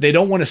 they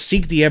don't want to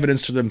seek the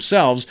evidence for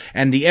themselves,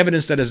 and the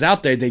evidence that is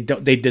out there,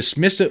 they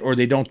dismiss it or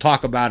they don't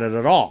talk about it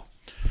at all.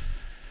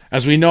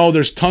 As we know,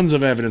 there's tons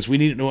of evidence.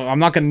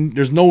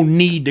 There's no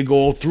need to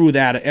go through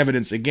that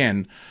evidence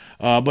again.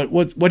 But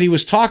what he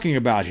was talking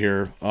about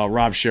here,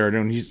 Rob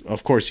Sheridan, he's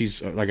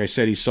like I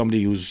said, he's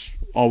somebody who's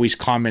always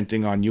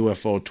commenting on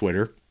UFO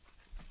Twitter.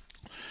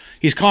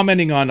 he's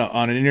commenting on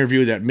an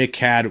interview that Mick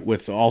had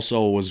with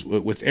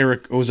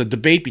Eric. It was a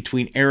debate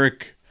between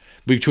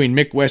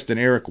Mick West and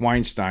Eric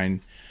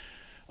Weinstein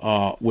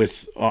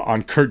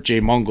on Kurt J.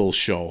 Mungel's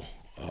show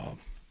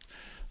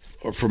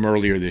from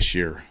earlier this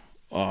year.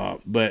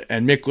 And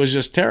Mick was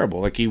just terrible.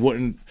 Like he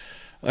wouldn't.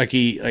 Like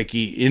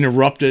he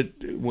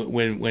interrupted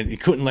when he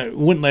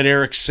wouldn't let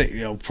Eric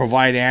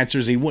provide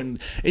answers. He wouldn't.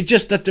 It's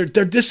just that they're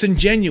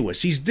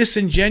disingenuous. He's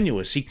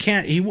disingenuous.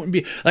 He wouldn't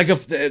be like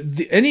if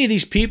any of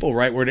these people,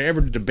 right, were to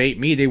ever debate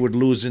me, they would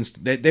lose.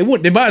 They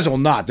wouldn't. They might as well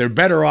not. They're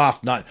better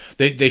off not.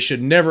 They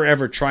should never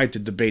ever try to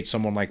debate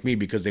someone like me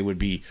because they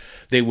would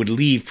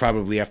leave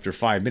probably after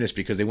 5 minutes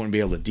because they wouldn't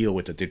be able to deal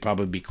with it. They'd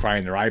probably be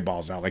crying their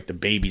eyeballs out like the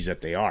babies that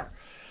they are.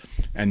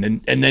 And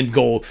then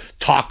go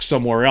talk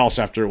somewhere else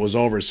after it was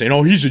over, saying,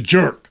 "Oh, he's a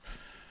jerk."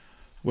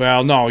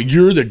 Well, no,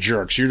 you're the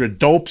jerks. You're the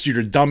dopes.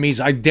 You're the dummies.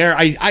 I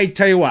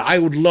tell you what, I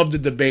would love to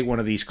debate one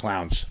of these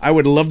clowns. I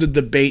would love to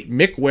debate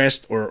Mick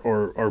West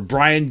or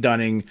Brian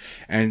Dunning,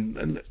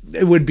 and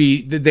they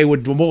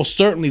would most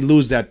certainly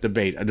lose that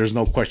debate. There's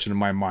no question in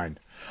my mind.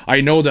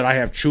 I know that I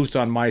have truth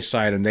on my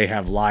side, and they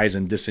have lies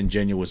and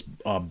disingenuous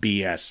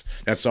BS.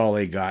 That's all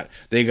they got.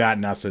 They got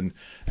nothing,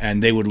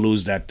 and they would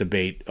lose that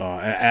debate.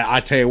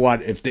 I tell you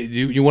what, if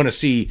you want to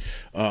see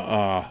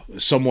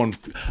someone,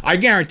 I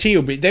guarantee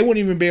you, they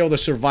wouldn't even be able to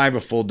survive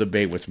a full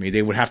debate with me.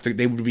 They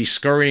would be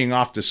scurrying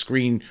off the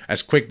screen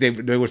as quick. They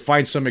would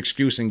find some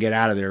excuse and get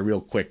out of there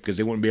real quick because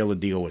they wouldn't be able to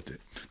deal with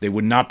it. They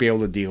would not be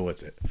able to deal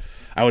with it.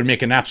 I would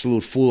make an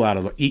absolute fool out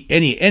of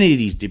any of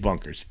these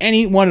debunkers.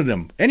 Any one of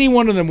them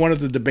wanted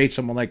to debate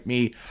someone like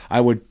me,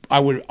 I would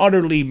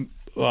utterly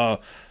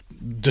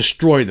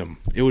destroy them.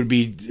 It'd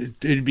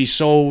be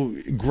so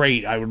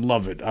great. I would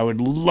love it. I would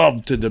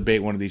love to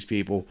debate one of these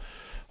people.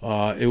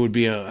 It would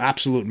be an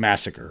absolute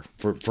massacre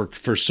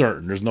for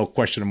certain. There's no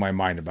question in my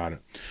mind about it.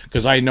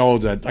 Because I know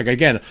that, like,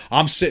 again,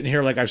 I'm sitting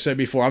here, like I've said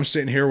before, I'm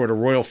sitting here with a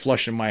royal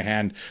flush in my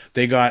hand.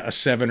 They got a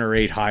 7 or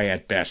 8 high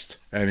at best.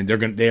 I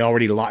mean, they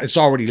already lost. It's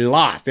already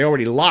lost. They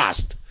already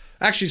lost.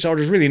 Actually, so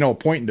there's really no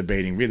point in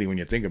debating, really, when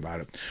you think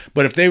about it.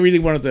 But if they really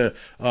wanted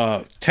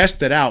to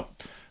test it out,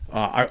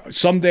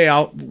 someday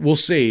we'll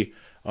see.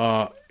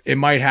 It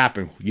might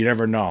happen. You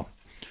never know.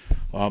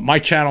 My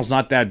channel's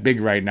not that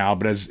big right now,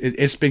 but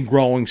it's been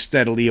growing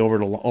steadily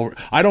over.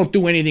 I don't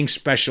do anything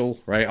special,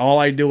 right? All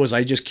I do is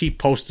I just keep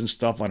posting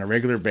stuff on a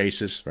regular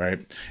basis, right?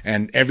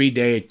 And every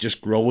day it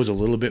just grows a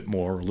little bit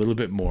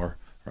more,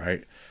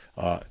 right?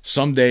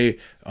 Someday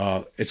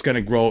it's going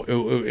to grow.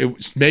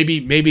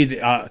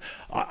 Maybe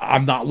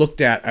I'm not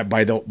looked at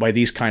by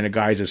these kind of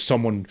guys as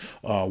someone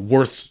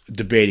worth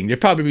debating.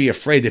 They'd probably be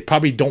afraid. They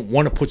probably don't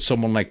want to put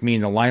someone like me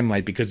in the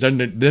limelight because then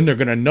they're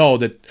going to know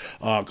that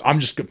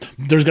there's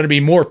going to be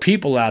more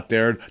people out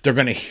there. They're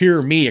going to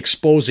hear me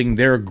exposing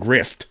their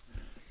grift.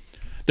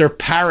 They're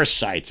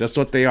parasites. That's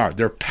what they are.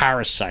 They're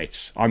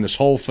parasites on this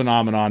whole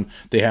phenomenon.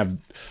 They have.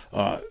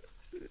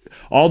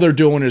 All they're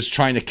doing is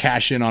trying to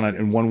cash in on it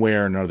in one way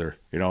or another.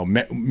 You know,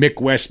 Mick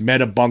West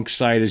Metabunk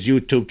site, his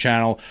YouTube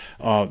channel.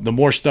 The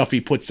more stuff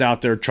he puts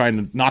out there trying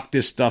to knock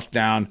this stuff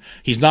down.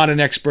 He's not an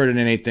expert in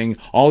anything.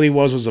 All he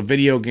was a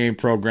video game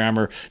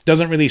programmer.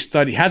 Doesn't really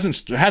study.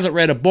 Hasn't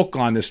read a book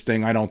on this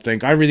thing, I don't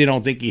think. I really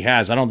don't think he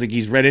has. I don't think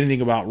he's read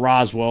anything about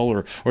Roswell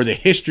or the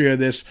history of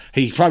this.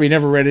 He probably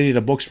never read any of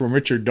the books from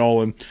Richard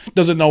Dolan.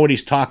 Doesn't know what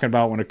he's talking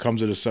about when it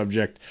comes to the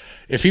subject.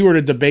 If he were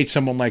to debate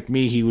someone like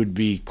me, he would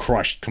be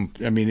crushed.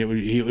 I mean,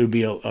 it would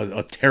be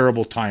a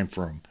terrible time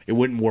for him. It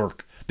wouldn't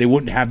work. They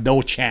wouldn't have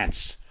no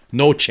chance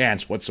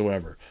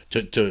whatsoever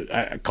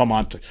to come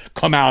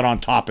out on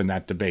top in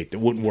that debate. It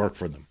wouldn't work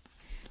for them,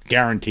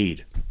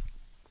 guaranteed.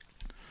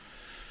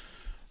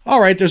 All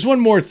right, there's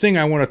one more thing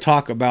I want to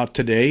talk about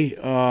today.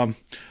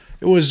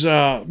 It was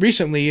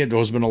recently.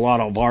 There's been a lot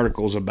of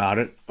articles about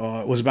it.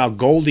 It was about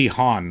Goldie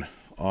Hawn.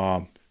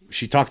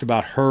 She talked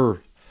about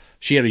her.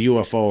 She had a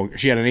UFO.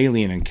 She had an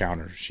alien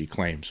encounter, she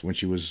claims, when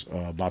she was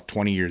about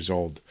 20 years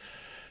old.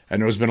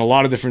 And there's been a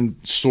lot of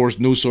different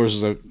news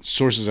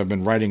sources have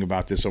been writing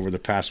about this over the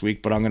past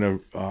week, but I'm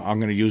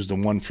gonna use the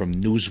one from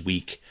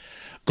Newsweek.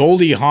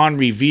 Goldie Hawn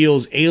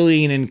reveals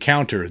alien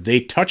encounter. They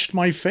touched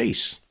my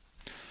face.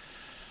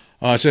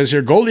 It says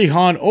here, Goldie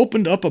Hawn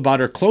opened up about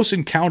her close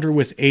encounter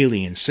with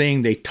aliens,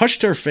 saying they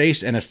touched her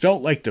face and it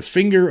felt like the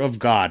finger of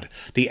God.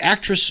 The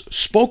actress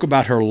spoke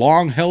about her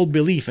long-held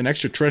belief in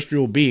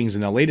extraterrestrial beings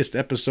in the latest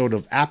episode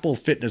of Apple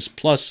Fitness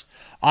Plus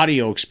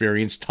audio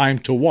experience, Time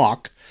to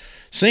Walk,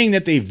 saying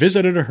that they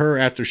visited her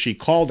after she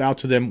called out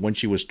to them when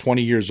she was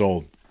 20 years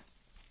old.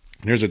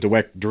 And here's a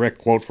direct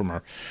quote from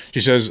her.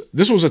 She says,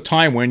 "This was a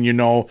time when,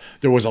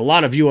 there was a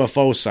lot of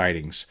UFO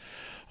sightings.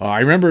 I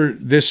remember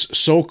this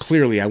so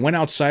clearly. I went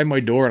outside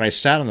my door and I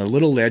sat on a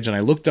little ledge and I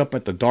looked up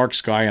at the dark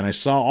sky and I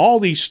saw all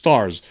these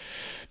stars.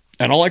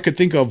 And all I could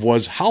think of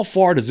was, how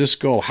far does this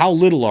go? How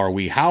little are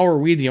we? How are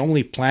we the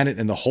only planet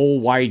in the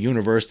whole wide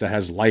universe that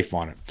has life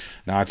on it?"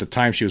 Now, at the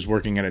time, she was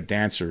working at a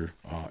dancer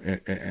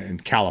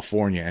in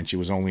California, and she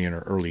was only in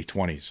her early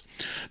 20s.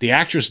 The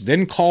actress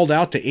then called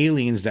out to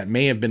aliens that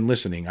may have been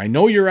listening. "I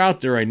know you're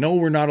out there. I know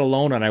we're not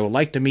alone, and I would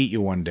like to meet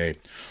you one day."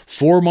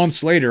 4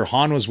 months later,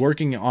 Hawn was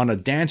working on a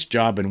dance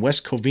job in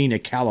West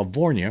Covina,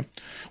 California,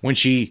 when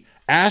she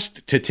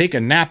asked to take a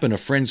nap in a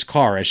friend's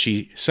car. As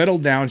she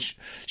settled down,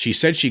 she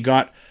said she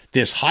got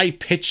this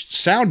high-pitched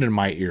sound in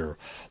my ear.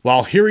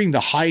 While hearing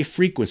the high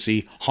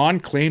frequency, Hawn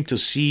claimed to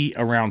see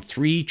around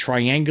 3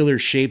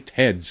 triangular-shaped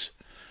heads.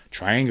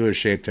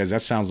 Triangular-shaped heads,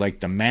 that sounds like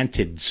the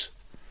mantids.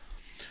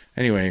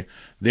 Anyway,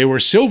 they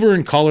were silver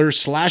in color,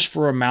 slash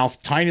for a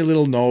mouth, tiny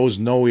little nose,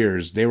 no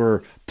ears. They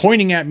were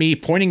pointing at me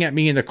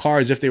in the car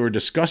as if they were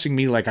discussing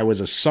me like I was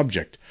a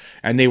subject.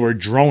 And they were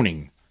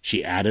droning,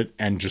 she added,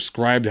 and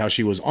described how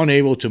she was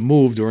unable to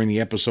move during the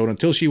episode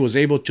until she was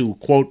able to,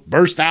 quote,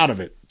 burst out of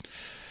it.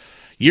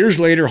 Years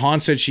later, Hawn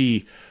said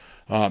she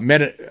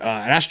met an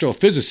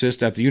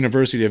astrophysicist at the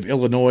University of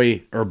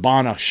Illinois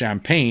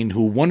Urbana-Champaign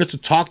who wanted to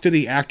talk to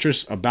the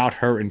actress about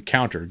her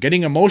encounter.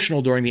 Getting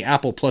emotional during the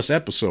Apple Plus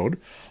episode,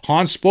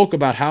 Hawn spoke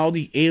about how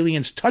the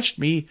aliens touched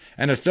me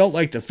and it felt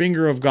like the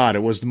finger of God.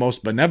 It was the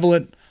most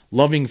benevolent,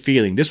 loving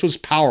feeling. This was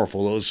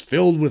powerful. It was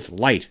filled with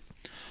light.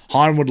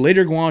 Hawn would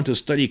later go on to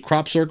study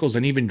crop circles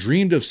and even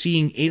dreamed of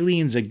seeing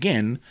aliens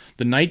again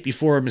the night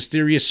before a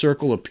mysterious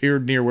circle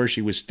appeared near where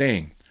she was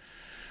staying.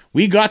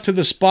 "We got to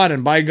the spot,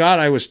 and by God,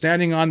 I was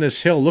standing on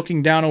this hill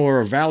looking down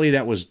over a valley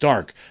that was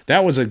dark.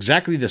 That was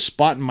exactly the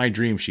spot in my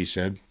dream," she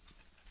said.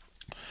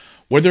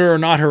 Whether or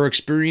not her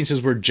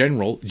experiences were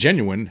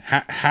genuine,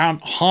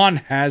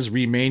 Hawn has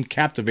remained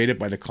captivated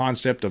by the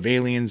concept of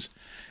aliens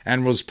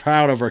and was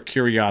proud of her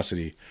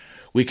curiosity.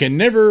 "We can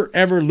never,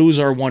 ever lose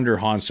our wonder,"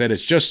 Hawn said.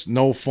 "It's just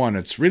no fun.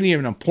 It's really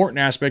an important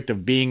aspect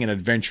of being an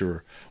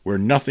adventurer, where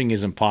nothing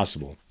is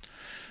impossible."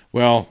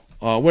 Well,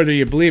 whether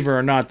you believe it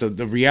or not,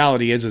 the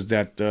reality is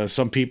that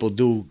some people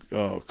do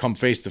come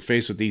face to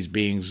face with these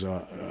beings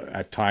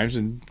at times,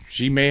 and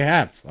she may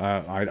have.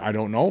 I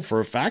don't know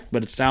for a fact,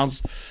 but it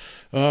sounds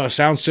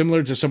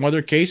similar to some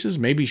other cases.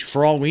 Maybe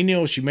for all we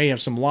know, she may have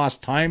some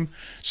lost time.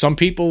 Some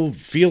people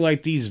feel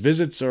like these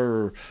visits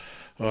are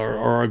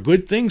a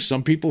good thing.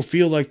 Some people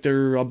feel like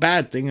they're a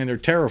bad thing and they're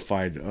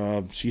terrified.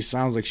 She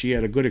sounds like she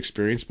had a good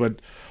experience, but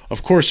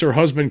of course her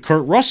husband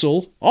Kurt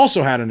Russell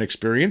also had an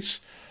experience,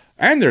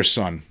 and their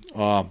son.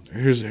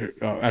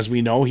 As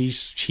we know,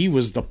 he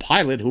was the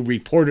pilot who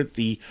reported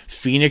the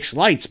Phoenix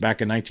Lights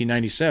back in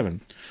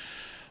 1997.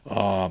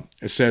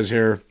 It says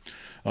here,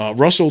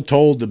 Russell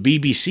told the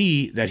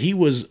BBC that he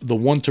was the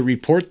one to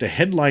report the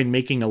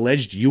headline-making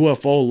alleged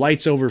UFO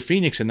lights over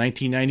Phoenix in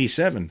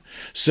 1997.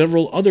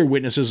 Several other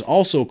witnesses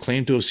also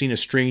claimed to have seen a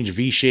strange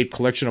V-shaped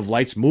collection of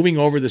lights moving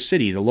over the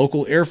city. The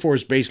local Air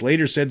Force base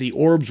later said the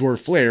orbs were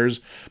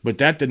flares, but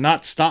that did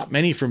not stop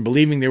many from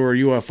believing they were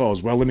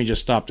UFOs. Well, let me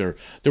just stop there.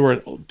 There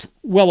were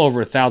well over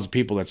 1,000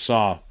 people that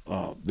saw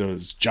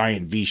those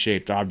giant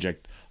V-shaped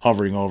object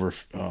hovering over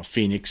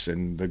Phoenix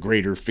and the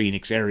greater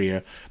Phoenix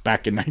area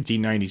back in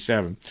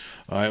 1997.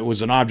 It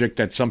was an object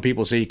that some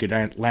people say you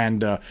could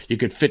land, you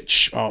could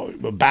fit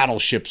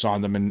battleships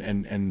on them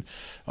and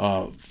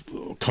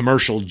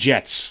commercial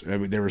jets.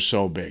 They were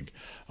so big.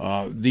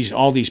 All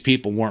these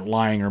people weren't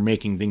lying or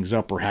making things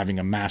up or having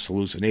a mass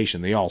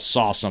hallucination. They all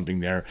saw something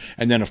there,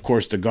 and then of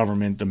course the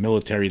government, the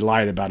military,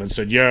 lied about it and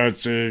said, "Yeah,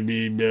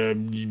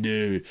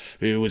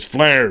 it was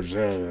flares.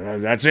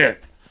 That's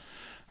it."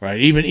 Right?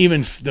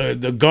 Even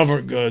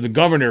the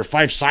governor,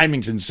 Fife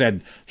Symington,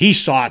 said he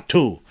saw it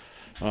too.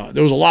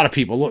 There was a lot of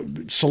people,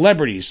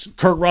 celebrities.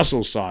 Kurt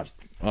Russell saw it.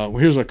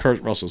 Here's what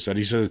Kurt Russell said.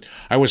 He said,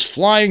 "I was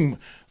flying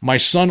my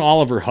son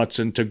Oliver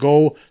Hudson to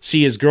go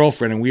see his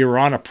girlfriend, and we were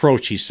on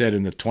approach," he said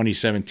in the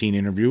 2017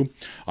 interview.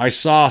 "I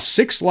saw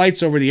 6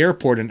 lights over the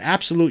airport in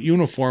absolute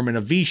uniform in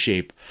a V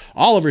shape.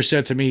 Oliver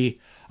said to me,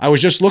 I was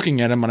just looking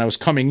at him when I was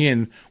coming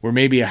in. We're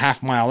maybe a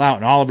half mile out,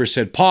 and Oliver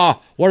said, 'Pa,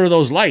 what are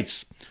those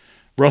lights?'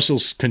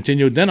 Russell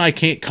continued, "Then I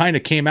kind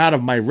of came out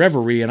of my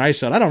reverie, and I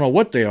said, I don't know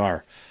what they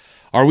are.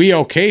 Are we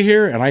okay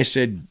here?' And I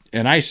said,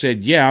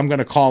 yeah, I'm going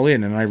to call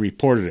in," and I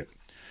reported it.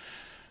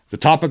 The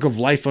topic of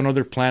life on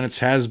other planets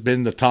has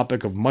been the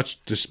topic of much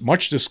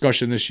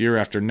discussion this year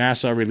after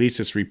NASA released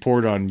its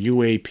report on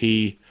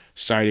UAP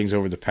sightings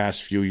over the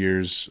past few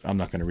years. I'm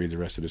not going to read the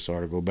rest of this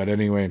article, but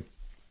anyway.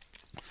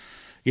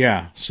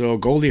 Yeah, so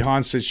Goldie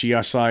Hawn said she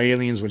saw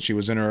aliens when she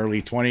was in her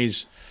early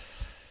 20s.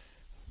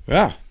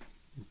 Yeah.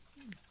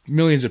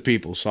 Millions of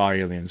people saw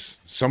aliens.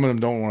 Some of them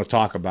don't want to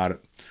talk about it.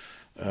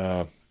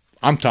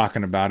 I'm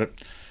talking about it.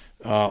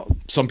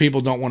 Some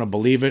people don't want to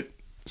believe it.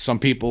 Some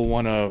people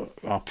want to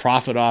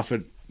profit off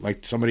it.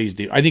 Like some of these,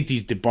 I think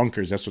these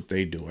debunkers, that's what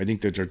they do. I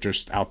think that they're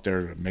just out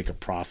there to make a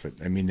profit.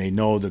 I mean, they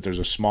know that there's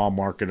a small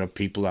market of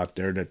people out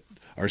there that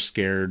are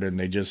scared, and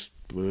they just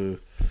want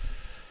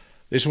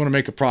to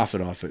make a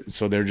profit off it.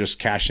 So they're just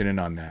cashing in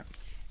on that.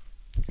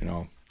 You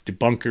know,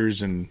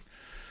 debunkers and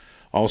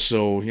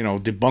Also,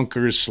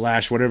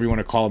 debunkers / whatever you want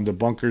to call them,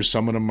 debunkers.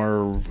 Some of them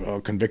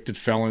are convicted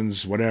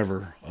felons,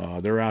 whatever.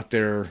 They're out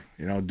there,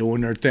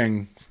 doing their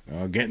thing,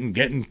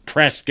 getting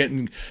press,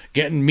 getting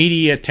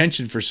media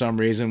attention for some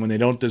reason when they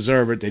don't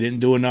deserve it. They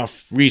didn't do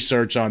enough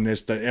research on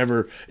this to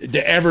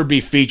ever be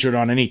featured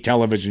on any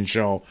television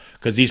show,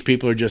 because these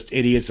people are just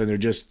idiots, and they're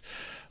just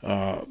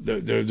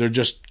they're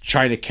just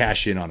trying to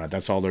cash in on it.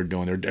 That's all they're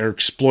doing. They're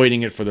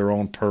exploiting it for their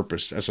own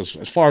purpose. As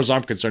far as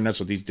I'm concerned,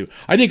 that's what these do.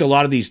 I think a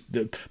lot of these,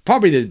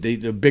 probably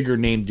the bigger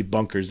name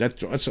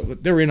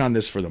debunkers, they're in on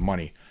this for the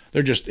money.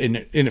 They're just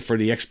in it for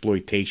the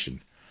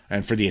exploitation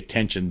and for the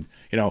attention.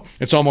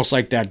 It's almost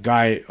like that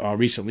guy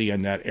recently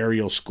in that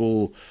Ariel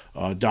School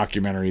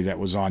documentary that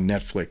was on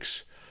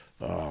Netflix.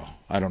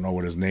 I don't know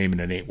what his name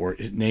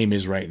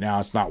is right now.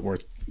 It's not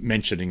worth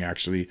mentioning,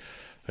 actually,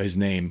 his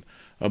name.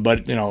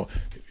 But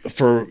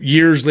for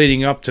years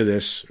leading up to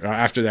this,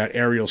 after that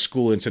Ariel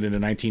School incident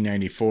in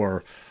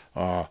 1994,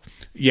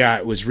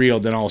 it was real.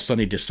 Then all of a sudden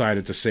he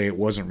decided to say it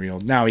wasn't real.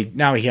 Now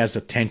he has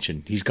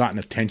attention. He's gotten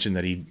attention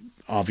that he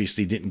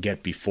obviously didn't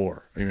get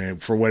before.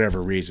 For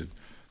whatever reason,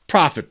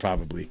 profit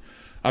probably.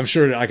 I'm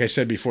sure, like I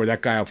said before,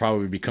 that guy will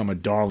probably become a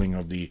darling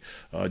of the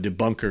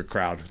debunker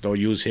crowd. They'll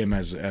use him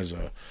as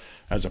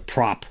a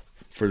prop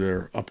for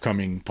their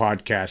upcoming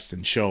podcasts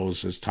and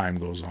shows as time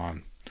goes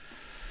on.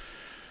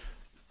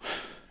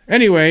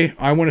 Anyway,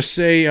 I want to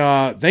say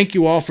thank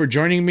you all for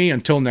joining me.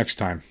 Until next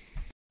time.